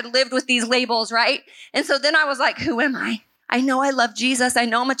 years, I had lived with these labels, right? And so then I was like, who am I? I know I love Jesus. I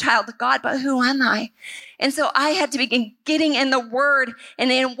know I'm a child of God, but who am I? And so I had to begin getting in the word.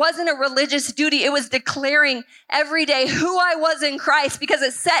 And it wasn't a religious duty. It was declaring every day who I was in Christ, because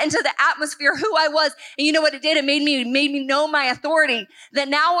it set into the atmosphere who I was. And you know what it did? It made me know my authority. That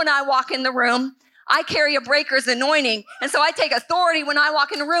now when I walk in the room, I carry a breaker's anointing. And so I take authority when I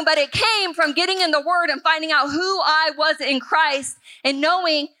walk in the room. But it came from getting in the word and finding out who I was in Christ and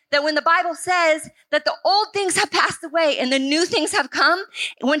knowing that when the Bible says that the old things have passed away and the new things have come,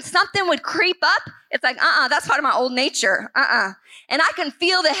 when something would creep up, it's like, that's part of my old nature. And I can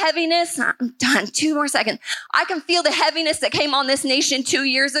feel the heaviness. I'm done. 2 more seconds. I can feel the heaviness that came on this nation 2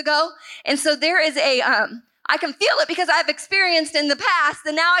 years ago. And so there is I can feel it because I've experienced in the past,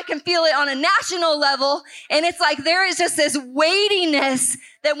 and now I can feel it on a national level. And it's like there is just this weightiness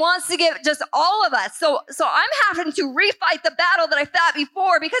that wants to get just all of us. So I'm having to refight the battle that I fought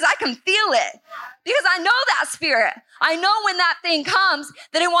before because I can feel it. Because I know that spirit. I know when that thing comes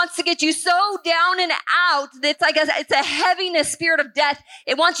that it wants to get you so down and out that it's a heaviness, spirit of death.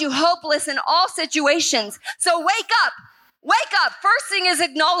 It wants you hopeless in all situations. So wake up. Wake up. First thing is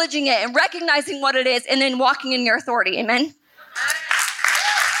acknowledging it and recognizing what it is and then walking in your authority. Amen.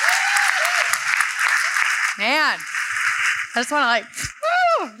 Man, I just want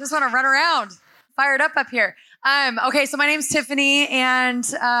to run around, fired up here. Okay, so my name's Tiffany, and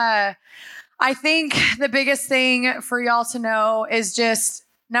I think the biggest thing for y'all to know is just,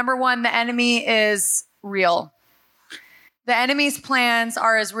 number one, the enemy is real. The enemy's plans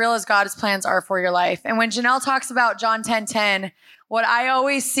are as real as God's plans are for your life. And when Janelle talks about John 10:10, what I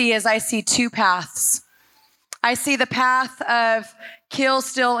always see is I see two paths. I see the path of kill,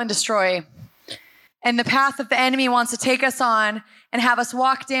 steal, and destroy. And the path that the enemy wants to take us on and have us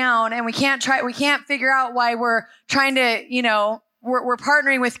walk down, and we can't figure out why we're trying to, we're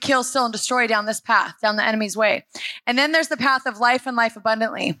partnering with kill, steal, and destroy down this path, down the enemy's way. And then there's the path of life and life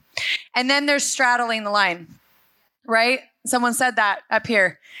abundantly. And then there's straddling the line, right? Someone said that up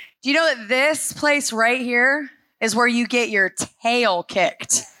here. Do you know that this place right here is where you get your tail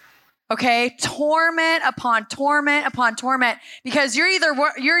kicked? Okay, torment upon torment upon torment, because you're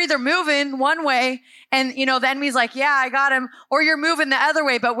either moving one way and the enemy's like, yeah, I got him, or you're moving the other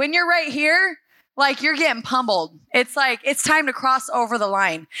way. But when you're right here, like, you're getting pummeled. It's like, it's time to cross over the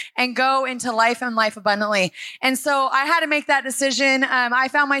line and go into life and life abundantly. And so I had to make that decision. I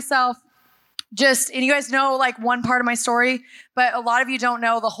found myself and you guys know like one part of my story, but a lot of you don't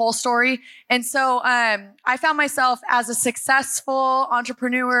know the whole story. And so I found myself as a successful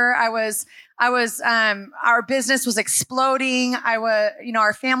entrepreneur. Our business was exploding.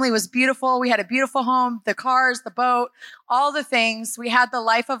 Our family was beautiful. We had a beautiful home, the cars, the boat, all the things. We had the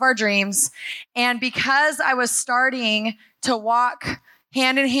life of our dreams. And because I was starting to walk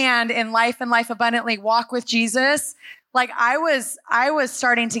hand in hand in life and life abundantly, walk with Jesus, like I was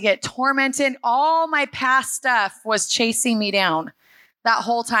starting to get tormented. All my past stuff was chasing me down that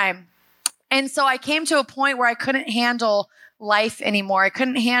whole time. And so I came to a point where I couldn't handle life anymore. I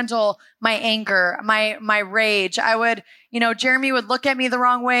couldn't handle my anger, my rage. Jeremy would look at me the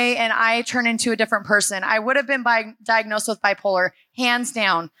wrong way and I turn into a different person. I would have been diagnosed with bipolar, hands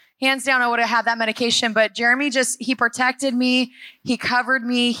down. Hands down, I would have had that medication, but Jeremy he protected me. He covered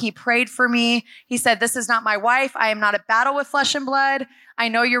me. He prayed for me. He said, this is not my wife. I am not a battle with flesh and blood. I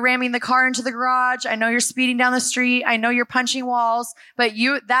know you're ramming the car into the garage. I know you're speeding down the street. I know you're punching walls, but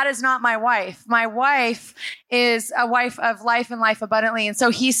that is not my wife. My wife is a wife of life and life abundantly. And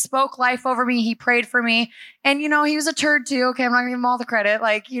so he spoke life over me. He prayed for me. And, he was a turd too. Okay, I'm not gonna give him all the credit.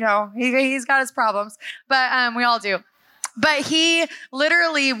 He's got his problems, but we all do. But he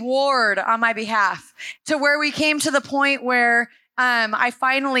literally warred on my behalf to where we came to the point where I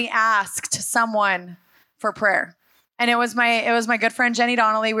finally asked someone for prayer. And it was my good friend, Jenny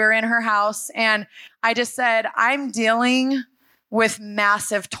Donnelly. We were in her house and I just said, I'm dealing with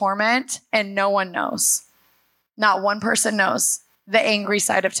massive torment and no one knows. Not one person knows the angry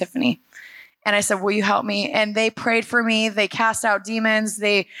side of Tiffany. And I said, will you help me? And they prayed for me. They cast out demons.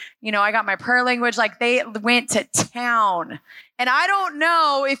 I got my prayer language. Like, they went to town. And I don't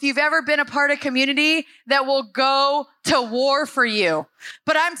know if you've ever been a part of community that will go to war for you.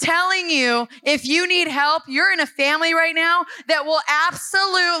 But I'm telling you, if you need help, you're in a family right now that will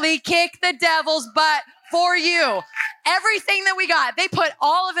absolutely kick the devil's butt for you. Everything that we got, they put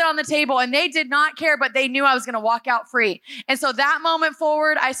all of it on the table and they did not care, but they knew I was going to walk out free. And so that moment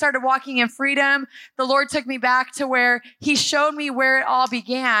forward, I started walking in freedom. The Lord took me back to where he showed me where it all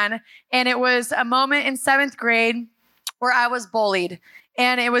began. And it was a moment in 7th grade where I was bullied.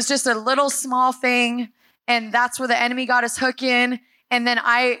 And it was just a little small thing. And that's where the enemy got his hook in. And then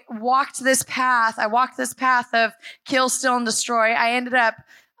I walked this path of kill, steal, and destroy. I ended up,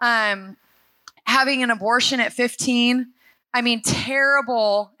 having an abortion at 15. I mean,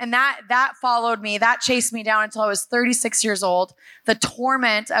 terrible. And that followed me. That chased me down until I was 36 years old. The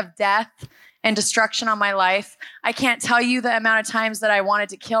torment of death and destruction on my life. I can't tell you the amount of times that I wanted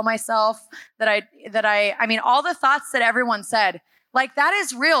to kill myself, I mean, all the thoughts that everyone said, like, that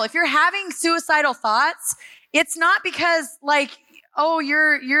is real. If you're having suicidal thoughts, it's not because oh,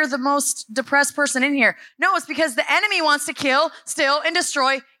 you're the most depressed person in here. No, it's because the enemy wants to kill, steal, and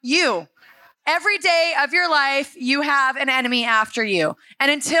destroy you. Every day of your life, you have an enemy after you. And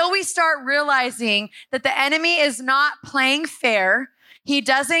until we start realizing that the enemy is not playing fair, he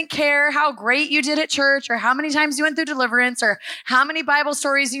doesn't care how great you did at church or how many times you went through deliverance or how many Bible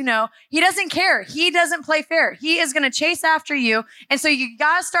stories you know. He doesn't care. He doesn't play fair. He is going to chase after you. And so you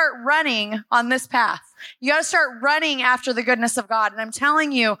got to start running on this path. You got to start running after the goodness of God. And I'm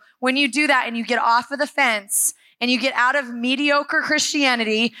telling you, when you do that and you get off of the fence, and you get out of mediocre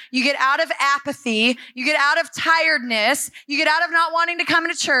Christianity, you get out of apathy, you get out of tiredness, you get out of not wanting to come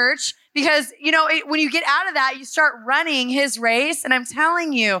to church, because, when you get out of that, you start running his race. And I'm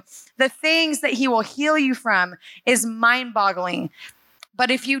telling you, the things that he will heal you from is mind-boggling.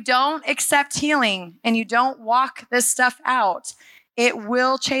 But if you don't accept healing and you don't walk this stuff out, it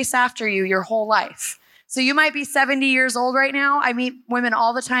will chase after you your whole life. So you might be 70 years old right now. I meet women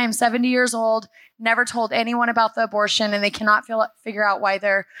all the time, 70 years old, never told anyone about the abortion, and they cannot figure out why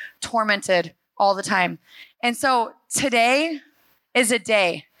they're tormented all the time. And so today is a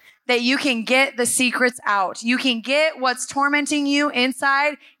day that you can get the secrets out. You can get what's tormenting you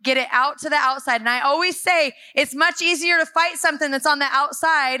inside, get it out to the outside. And I always say it's much easier to fight something that's on the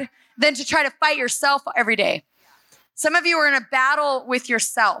outside than to try to fight yourself every day. Some of you are in a battle with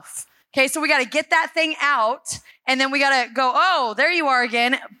yourself. Okay, so we got to get that thing out, and then we got to go, oh, there you are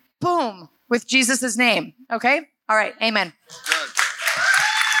again. Boom, with Jesus' name. Okay? All right, amen.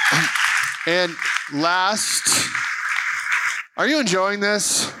 And last, are you enjoying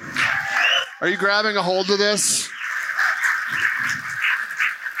this? Are you grabbing a hold of this?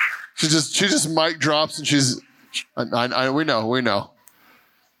 She just mic drops and we know.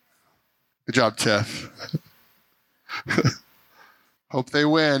 Good job, Tiff. Hope they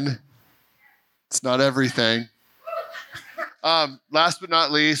win. It's not everything. Last but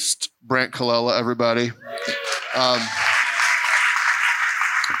not least, Brant Colella, everybody.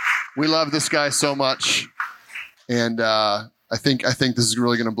 We love this guy so much. And I think this is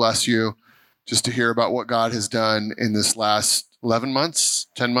really going to bless you just to hear about what God has done in this last 11 months,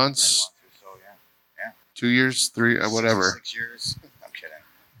 10 months, 2 years, 3, whatever. 6 years. I'm kidding.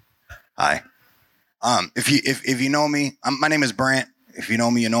 Hi. If you know me, my name is Brant. If you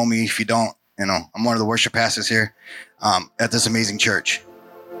know me, you know me. If you don't, I'm one of the worship pastors here at this amazing church.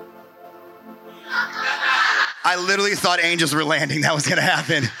 I literally thought angels were landing. That was going to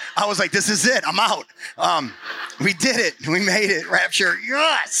happen. I was like, this is it. I'm out. We did it. We made it. Rapture.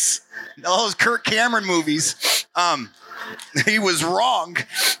 Yes. All those Kirk Cameron movies. He was wrong.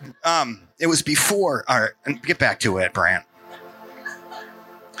 It was before. All right. Get back to it, Brant.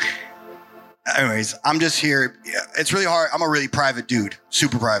 Anyways, I'm just here. It's really hard. I'm a really private dude.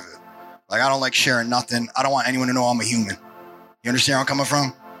 Super private. Like, I don't like sharing nothing. I don't want anyone to know I'm a human. You understand where I'm coming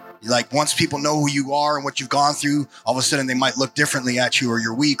from? Like, once people know who you are and what you've gone through, all of a sudden they might look differently at you, or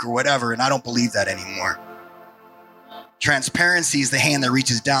you're weak or whatever, and I don't believe that anymore. Transparency is the hand that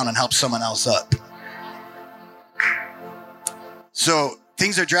reaches down and helps someone else up. So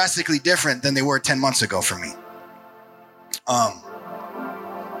things are drastically different than they were 10 months ago for me. And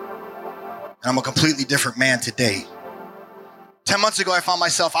I'm a completely different man today. 10 months ago, I found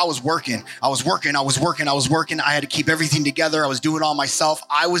myself, I was working. I had to keep everything together. I was doing it all myself.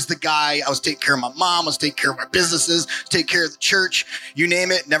 I was the guy. I was taking care of my mom. I was taking care of my businesses, taking care of the church, you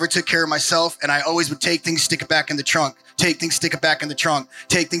name it. Never took care of myself. And I always would take things, stick it back in the trunk. Take things, stick it back in the trunk.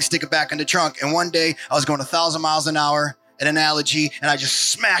 Take things, stick it back in the trunk. And one day, I was going 1,000 miles an hour, an analogy, and I just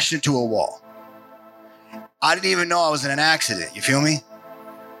smashed into a wall. I didn't even know I was in an accident. You feel me?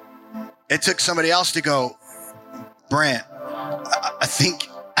 It took somebody else to go, Brant, I think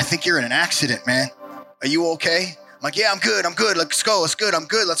you're in an accident, man. Are you okay? I'm like, yeah, I'm good. Let's go. It's good. I'm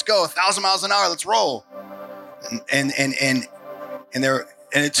good. Let's go. 1,000 miles an hour. Let's roll. And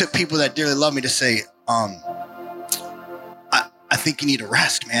it took people that dearly love me to say, I think you need a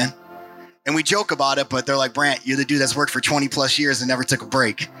rest, man. And we joke about it, but they're like, Brant, you're the dude that's worked for 20 plus years and never took a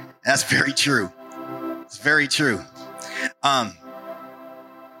break. And that's very true. It's very true.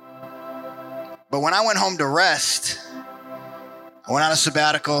 But when I went home to rest, I went on a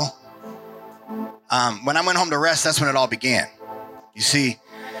sabbatical. When I went home to rest, that's when it all began. You see,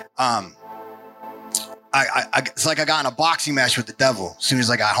 it's like I got in a boxing match with the devil as soon as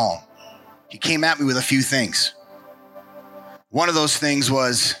I got home. He came at me with a few things. One of those things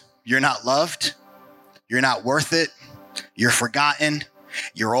was, you're not loved. You're not worth it. You're forgotten.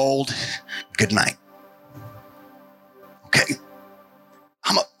 You're old. Good night. Okay.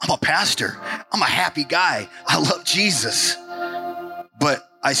 I'm a pastor. I'm a happy guy. I love Jesus. But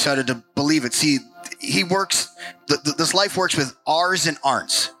I started to believe it. See, he works, this life works with R's and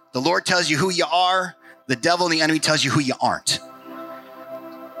aren'ts. The Lord tells you who you are. The devil and the enemy tells you who you aren't.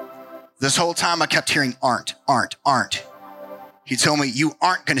 This whole time I kept hearing aren't. He told me, you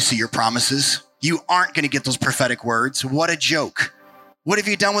aren't going to see your promises. You aren't going to get those prophetic words. What a joke. What have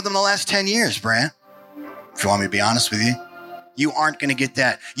you done with them the last 10 years, Brant? If you want me to be honest with you, you aren't going to get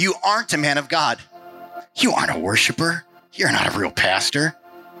that. You aren't a man of God. You aren't a worshiper. You're not a real pastor.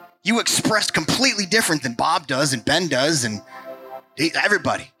 You express completely different than Bob does and Ben does and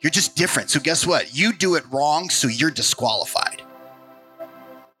everybody. You're just different. So guess what? You do it wrong, so you're disqualified.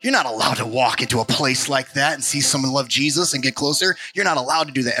 You're not allowed to walk into a place like that and see someone love Jesus and get closer. You're not allowed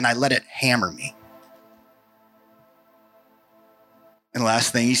to do that. And I let it hammer me. And the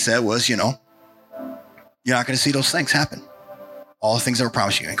last thing he said was, you're not going to see those things happen. All the things that were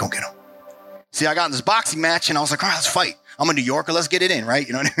promised you ain't going to get them. See, I got in this boxing match and I was like, all right, let's fight. I'm a New Yorker. Let's get it in, right?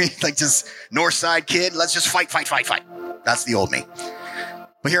 You know what I mean? Like, just North Side kid. Let's just fight. That's the old me.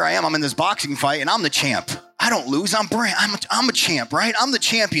 But here I am. I'm in this boxing fight and I'm the champ. I don't lose. I'm a champ, right? I'm the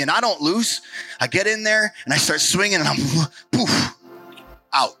champion. I don't lose. I get in there and I start swinging and I'm poof,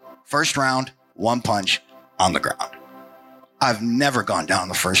 out. First round, one punch on the ground. I've never gone down in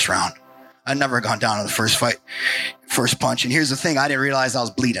the first round. I've never gone down in the first fight, first punch. And here's the thing. I didn't realize I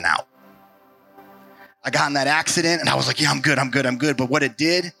was bleeding out. I got in that accident and I was like, yeah, I'm good. But what it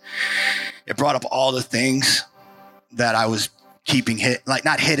did, it brought up all the things that I was keeping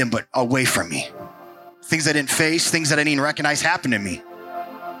not hidden, but away from me. Things I didn't face, things that I didn't even recognize happened to me.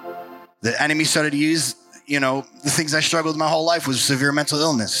 The enemy started to use, the things I struggled with my whole life was severe mental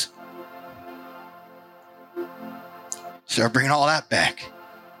illness. Started bringing all that back.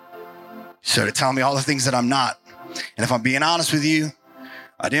 Started telling me all the things that I'm not. And if I'm being honest with you,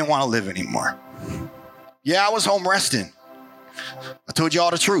 I didn't want to live anymore. Yeah, I was home resting. I told you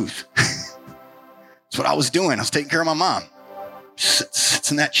all the truth. That's what I was doing. I was taking care of my mom.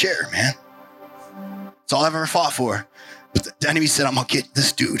 Sits in that chair, man. That's all I've ever fought for. But the enemy said, I'm going to get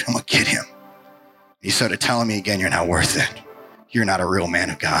this dude. I'm going to get him. He started telling me again, you're not worth it. You're not a real man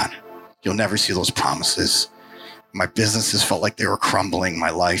of God. You'll never see those promises. My businesses felt like they were crumbling. My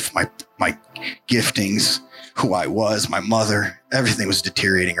life, my giftings, who I was, my mother, everything was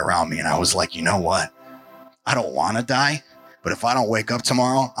deteriorating around me. And I was like, you know what? I don't want to die, but if I don't wake up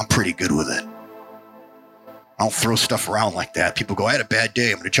tomorrow, I'm pretty good with it. I don't throw stuff around like that. People go, I had a bad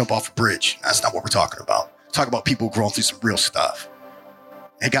day. I'm going to jump off a bridge. That's not what we're talking about. Talk about people growing through some real stuff.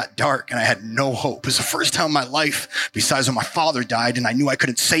 It got dark and I had no hope. It was the first time in my life, besides when my father died and I knew I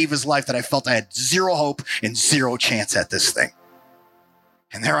couldn't save his life, that I felt I had zero hope and zero chance at this thing.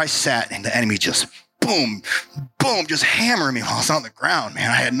 And there I sat and the enemy just boom, boom, just hammering me while I was on the ground,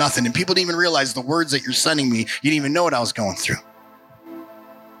 man. I had nothing. And people didn't even realize the words that you're sending me. You didn't even know what I was going through.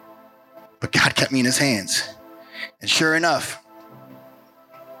 But God kept me in his hands. And sure enough,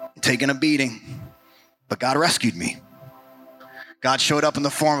 taking a beating, but God rescued me. God showed up in the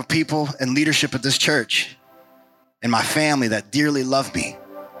form of people and leadership at this church and my family that dearly loved me.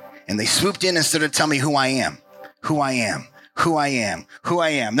 And they swooped in and started to tell me who I am. Then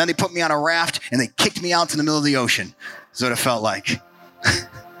they put me on a raft and they kicked me out to the middle of the ocean. That's what it felt like.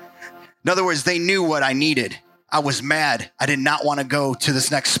 In other words, they knew what I needed. I was mad. I did not want to go to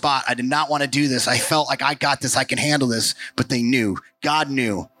this next spot. I did not want to do this. I felt like I got this. I can handle this. But they knew. God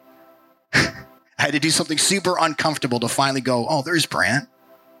knew. I had to do something super uncomfortable to finally go, oh, there's Brant.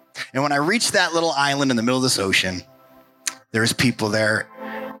 And when I reached that little island in the middle of this ocean, there's people there.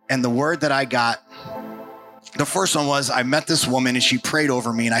 And the word that I got, the first one was I met this woman and she prayed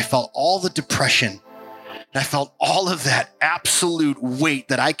over me and I felt all the depression. And I felt all of that absolute weight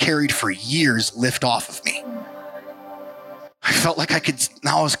that I carried for years lift off of me. I felt like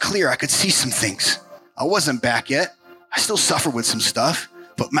now I was clear. I could see some things. I wasn't back yet. I still suffer with some stuff,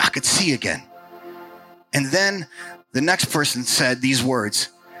 but I could see again. And then the next person said these words.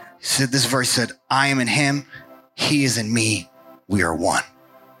 He said, this verse said, I am in him. He is in me. We are one.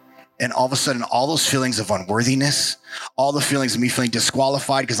 And all of a sudden, all those feelings of unworthiness, all the feelings of me feeling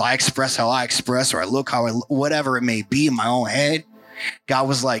disqualified because I express how I express or I look how I look, whatever it may be in my own head, God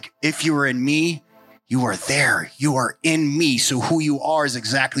was like, if you are in me, you are there. You are in me. So who you are is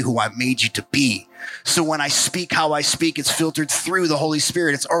exactly who I made you to be. So when I speak how I speak, it's filtered through the Holy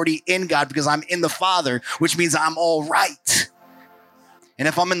Spirit. It's already in God because I'm in the Father, which means I'm all right. And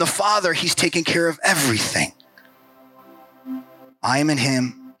if I'm in the Father, he's taking care of everything. I am in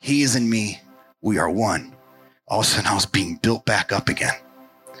him. He is in me. We are one. All of a sudden, I was being built back up again.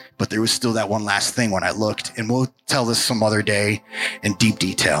 But there was still that one last thing when I looked, and we'll tell this some other day in deep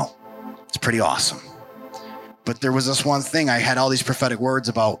detail. It's pretty awesome. But there was this one thing. I had all these prophetic words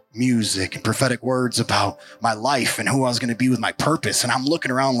about music and prophetic words about my life and who I was going to be with my purpose. And I'm looking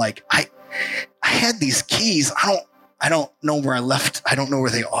around like, I had these keys. I don't know where I left. I don't know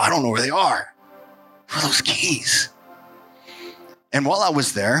where they are. I don't know where they are. Where are those keys? And while I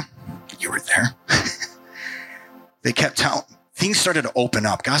was there, you were there, they kept telling, things started to open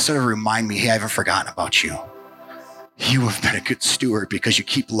up. God started to remind me, hey, I haven't forgotten about you. You have been a good steward because you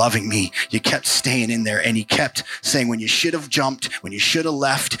keep loving me. You kept staying in there and he kept saying when you should have jumped, when you should have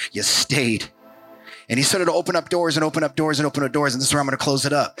left, you stayed. And he started to open up doors and open up doors and open up doors. And this is where I'm going to close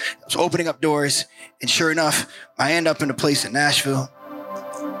it up. I was opening up doors. And sure enough, I end up in a place in Nashville.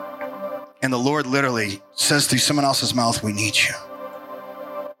 And the Lord literally says through someone else's mouth, we need you.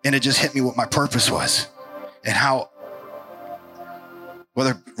 And it just hit me what my purpose was and how,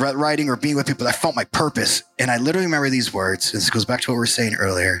 whether writing or being with people, I felt my purpose. And I literally remember these words. This goes back to what we were saying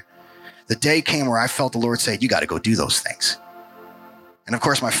earlier. The day came where I felt the Lord say, you got to go do those things. And of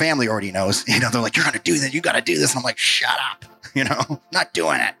course, my family already knows, they're like, you're going to do that. You got to do this. And I'm like, shut up, not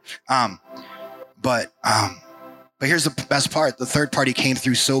doing it. But here's the best part. The third party came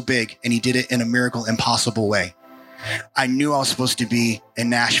through so big, and he did it in a miracle impossible way. I knew I was supposed to be in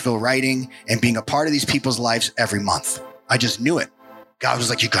Nashville writing and being a part of these people's lives every month. I just knew it. God was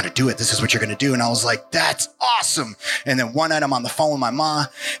like, you got to do it. This is what you're going to do. And I was like, that's awesome. And then one night I'm on the phone with my mom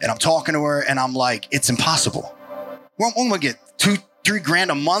and I'm talking to her and I'm like, it's impossible. When we get $2-3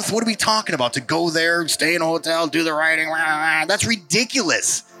 grand a month, what are we talking about? To go there, stay in a hotel, do the writing? That's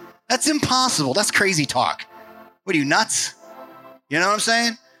ridiculous. That's impossible. That's crazy talk. What are you, nuts? You know what I'm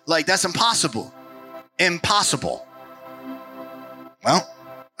saying? Like, that's impossible. Impossible. Well,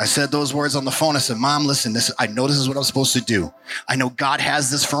 I said those words on the phone. I said, Mom, listen, I know this is what I'm supposed to do. I know God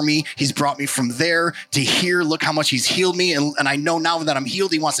has this for me. He's brought me from there to here. Look how much he's healed me. And I know now that I'm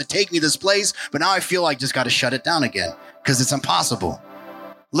healed, he wants to take me this place. But now I feel like I just got to shut it down again because it's impossible.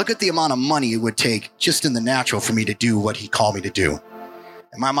 Look at the amount of money it would take just in the natural for me to do what he called me to do.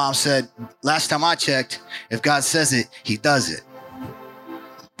 And my mom said, last time I checked, if God says it, he does it.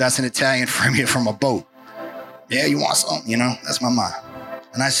 That's an Italian from a boat. Yeah, you want some? You know, that's my mom.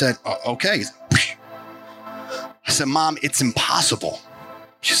 And I said, okay. I said, Mom, it's impossible.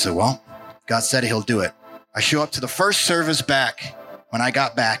 She said, well, God said he'll do it. I show up to the first service back when I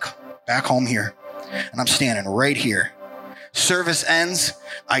got back home here. And I'm standing right here. Service ends.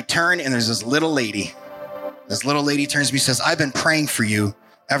 I turn and there's this little lady. This little lady turns to me and says, I've been praying for you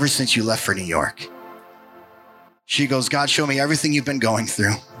ever since you left for New York. She goes, God showed me everything you've been going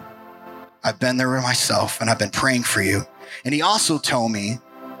through. I've been there myself and I've been praying for you. And he also told me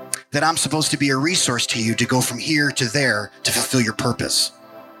that I'm supposed to be a resource to you to go from here to there to fulfill your purpose.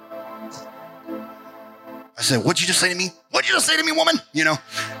 I said, what'd you just say to me? What'd you just say to me, woman? You know,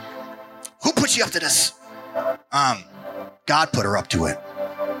 who put you up to this? God put her up to it.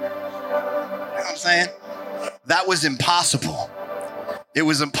 You know what I'm saying? That was impossible. It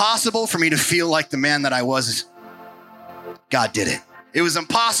was impossible for me to feel like the man that I was. God did it. It was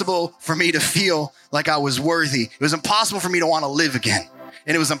impossible for me to feel like I was worthy. It was impossible for me to want to live again.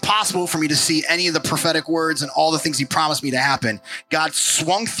 And it was impossible for me to see any of the prophetic words and all the things he promised me to happen. God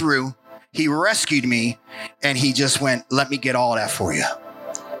swung through, he rescued me, and he just went, let me get all that for you.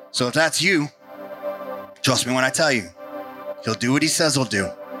 So if that's you, trust me when I tell you, he'll do what he says he'll do.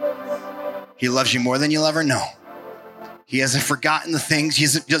 He loves you more than you'll ever know. He hasn't forgotten the things.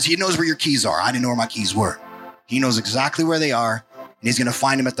 He knows where your keys are. I didn't know where my keys were. He knows exactly where they are. And he's going to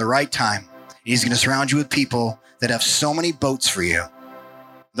find them at the right time. And he's going to surround you with people that have so many boats for you.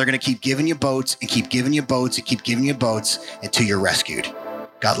 They're going to keep giving you boats and keep giving you boats and keep giving you boats until you're rescued.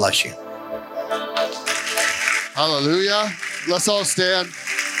 God loves you. Hallelujah. Let's all stand.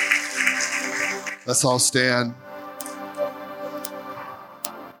 Let's all stand.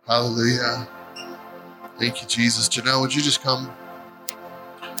 Hallelujah. Thank you, Jesus. Janelle, would you just come?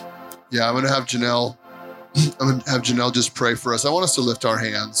 Yeah, I'm going to have Janelle just pray for us. I want us to lift our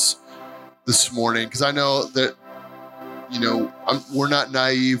hands this morning because I know that, we're not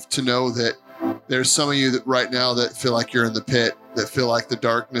naive to know that there's some of you that right now that feel like you're in the pit, that feel like the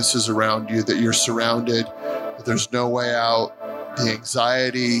darkness is around you, that you're surrounded, that there's no way out, the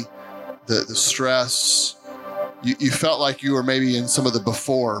anxiety, the stress. You felt like you were maybe in some of the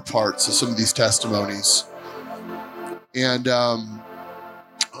before parts of some of these testimonies. And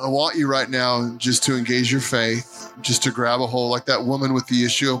I want you right now just to engage your faith, just to grab a hold like that woman with the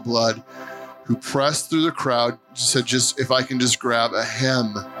issue of blood who pressed through the crowd, said, just if I can just grab the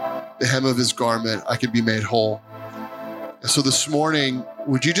hem of his garment, I could be made whole. And so this morning,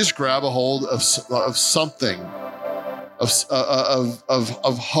 would you just grab a hold of something,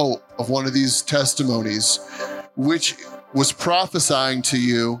 of hope, of one of these testimonies, which was prophesying to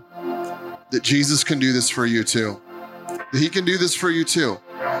you that Jesus can do this for you too. That he can do this for you too.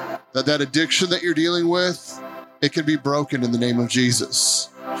 That addiction that you're dealing with, it can be broken in the name of Jesus.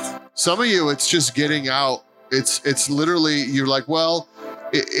 Some of you, it's just getting out. It's literally, you're like, well,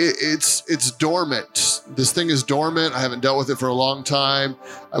 it's dormant. This thing is dormant. I haven't dealt with it for a long time.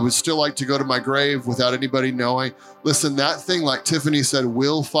 I would still like to go to my grave without anybody knowing. Listen, that thing, like Tiffany said,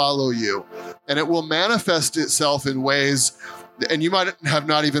 will follow you. And it will manifest itself in ways, and you might have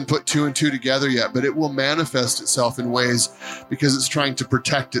not even put two and two together yet, but it will manifest itself in ways because it's trying to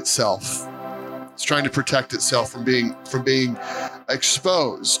protect itself. It's trying to protect itself from being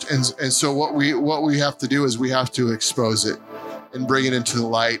exposed. And so what we have to do is we have to expose it and bring it into the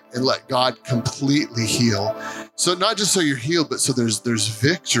light and let God completely heal. So not just so you're healed, but so there's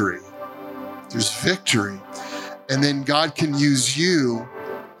victory. There's victory. And then God can use you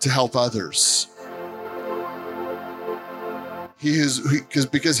to help others.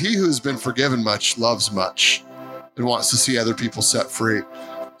 Because he who has been forgiven much loves much and wants to see other people set free.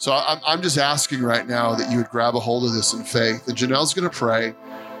 So I'm just asking right now that you would grab a hold of this in faith. And Janelle's going to pray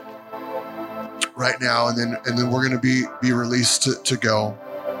right now, and then we're going to be released to go.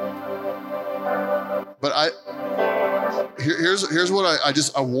 But here's what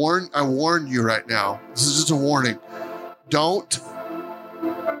I warn you right now. This is just a warning. Don't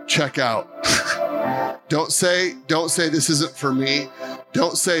check out. Don't say this isn't for me.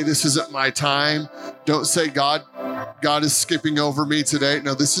 Don't say this isn't my time. Don't say God is skipping over me today.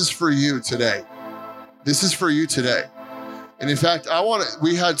 No, this is for you today. This is for you today. And in fact,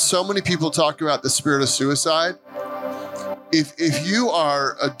 we had so many people talk about the spirit of suicide. If you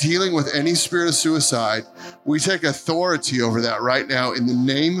are dealing with any spirit of suicide, we take authority over that right now in the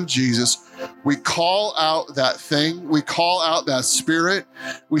name of Jesus. We call out that thing. We call out that spirit.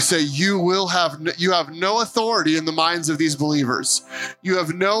 We say, you have no authority in the minds of these believers. You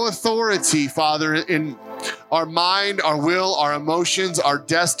have no authority, Father, in our mind, our will, our emotions, our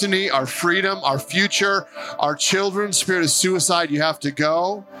destiny, our freedom, our future, our children. Spirit of suicide, you have to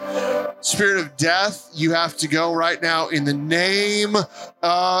go. Spirit of death, you have to go right now in the name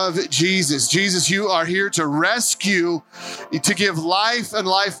of Jesus. Jesus, you are here to rescue, to give life and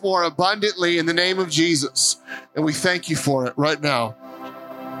life more abundantly in the name of Jesus. And we thank you for it right now.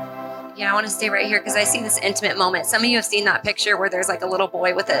 Yeah, I want to stay right here because I see this intimate moment. Some of you have seen that picture where there's like a little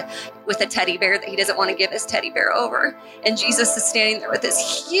boy with a teddy bear that he doesn't want to give his teddy bear over. And Jesus is standing there with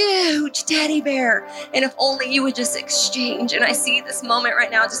this huge teddy bear. And if only you would just exchange. And I see this moment right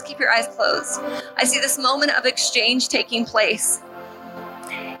now. Just keep your eyes closed. I see this moment of exchange taking place.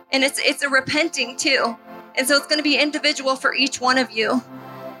 And it's a repenting too. And so it's going to be individual for each one of you.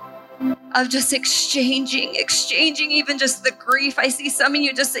 Of just exchanging even just the grief. I see some of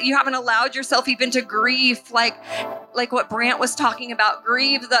you you haven't allowed yourself even to grieve like what Brant was talking about.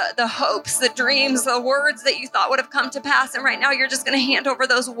 Grieve the hopes, the dreams, the words that you thought would have come to pass. And right now you're just going to hand over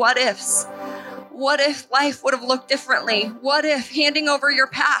those what ifs. What if life would have looked differently? What if handing over your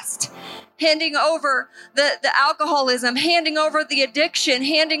past, handing over the alcoholism, handing over the addiction,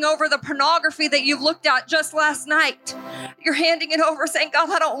 handing over the pornography that you've looked at just last night. You're handing it over saying, God,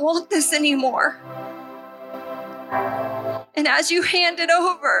 I don't want this anymore. And as you hand it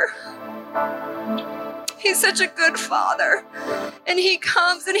over, He's such a good Father. And He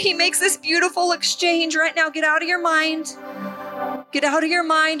comes and He makes this beautiful exchange right now. Get out of your mind. Get out of your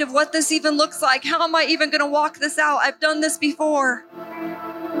mind of what this even looks like. How am I even going to walk this out? I've done this before.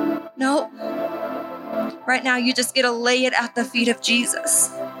 No. Right now, you just get to lay it at the feet of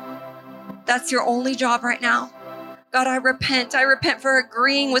Jesus. That's your only job right now. God, I repent. I repent for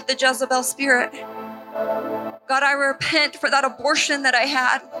agreeing with the Jezebel spirit. God, I repent for that abortion that I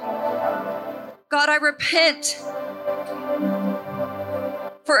had. God, I repent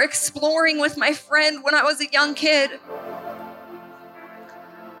for exploring with my friend when I was a young kid.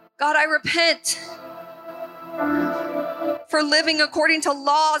 God, I repent for living according to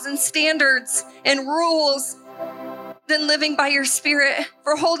laws and standards and rules than living by your Spirit,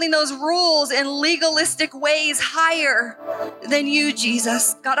 for holding those rules and legalistic ways higher than you,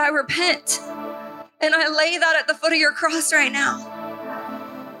 Jesus. God, I repent. And I lay that at the foot of your cross right now.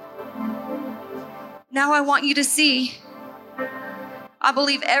 Now I want you to see. I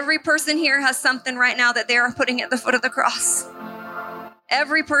believe every person here has something right now that they are putting at the foot of the cross.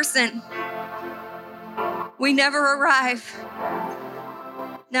 Every person. We never arrive.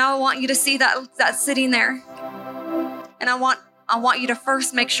 Now I want you to see that sitting there. And I want you to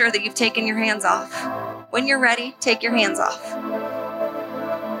first make sure that you've taken your hands off. When you're ready, take your hands off.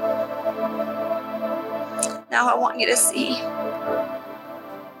 Now I want you to see,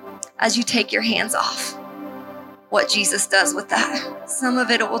 as you take your hands off, what Jesus does with that. Some of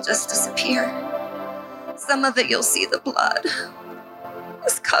it will just disappear. Some of it you'll see the blood.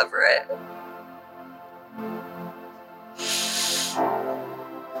 Just cover it.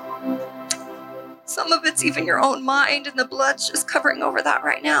 Some of it's even your own mind, and the blood's just covering over that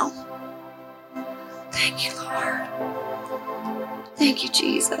right now. Thank you, Lord. Thank you,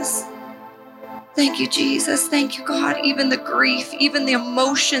 Jesus. Thank you, Jesus. Thank you, God. Even the grief, even the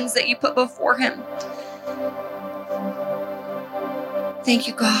emotions that you put before Him. Thank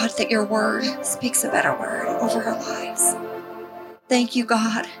you, God, that your word speaks a better word over our lives. Thank you,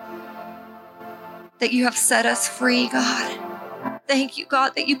 God, that you have set us free, God. Thank you,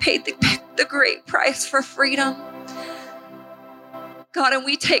 God, that you paid the great price for freedom. God, and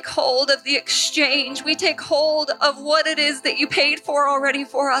we take hold of the exchange. We take hold of what it is that you paid for already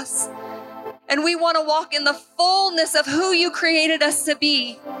for us. And we want to walk in the fullness of who you created us to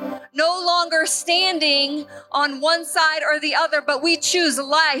be. no longer standing on one side or the other, but we choose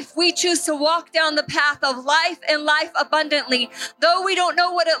life. We choose to walk down the path of life and life abundantly. Though we don't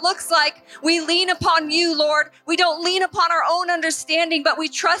know what it looks like, we lean upon you, Lord. We don't lean upon our own understanding, but we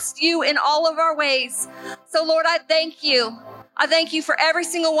trust you in all of our ways. So, Lord, I thank you. I thank you for every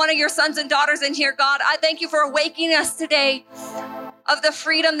single one of your sons and daughters in here, God. I thank you for awakening us today of the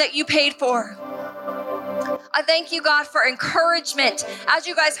freedom that you paid for. I thank you, God, for encouragement. As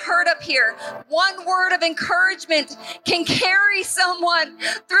you guys heard up here, one word of encouragement can carry someone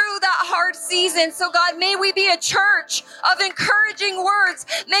through that hard season. So, God, may we be a church of encouraging words.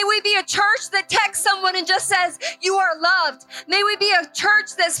 May we be a church that texts someone and just says, you are loved. May we be a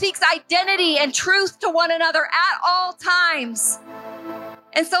church that speaks identity and truth to one another at all times.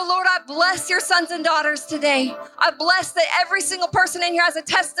 And so, Lord, I bless your sons and daughters today. I bless that every single person in here has a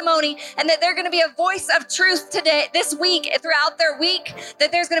testimony and that they're going to be a voice of truth today, this week, throughout their week,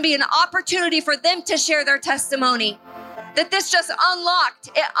 that there's going to be an opportunity for them to share their testimony. That this just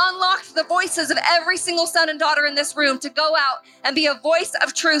unlocked the voices of every single son and daughter in this room to go out and be a voice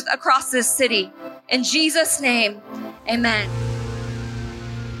of truth across this city. In Jesus' name, amen.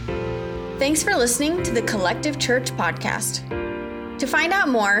 Thanks for listening to the Collective Church podcast. To find out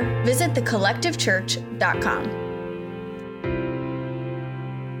more, visit thecollectivechurch.com.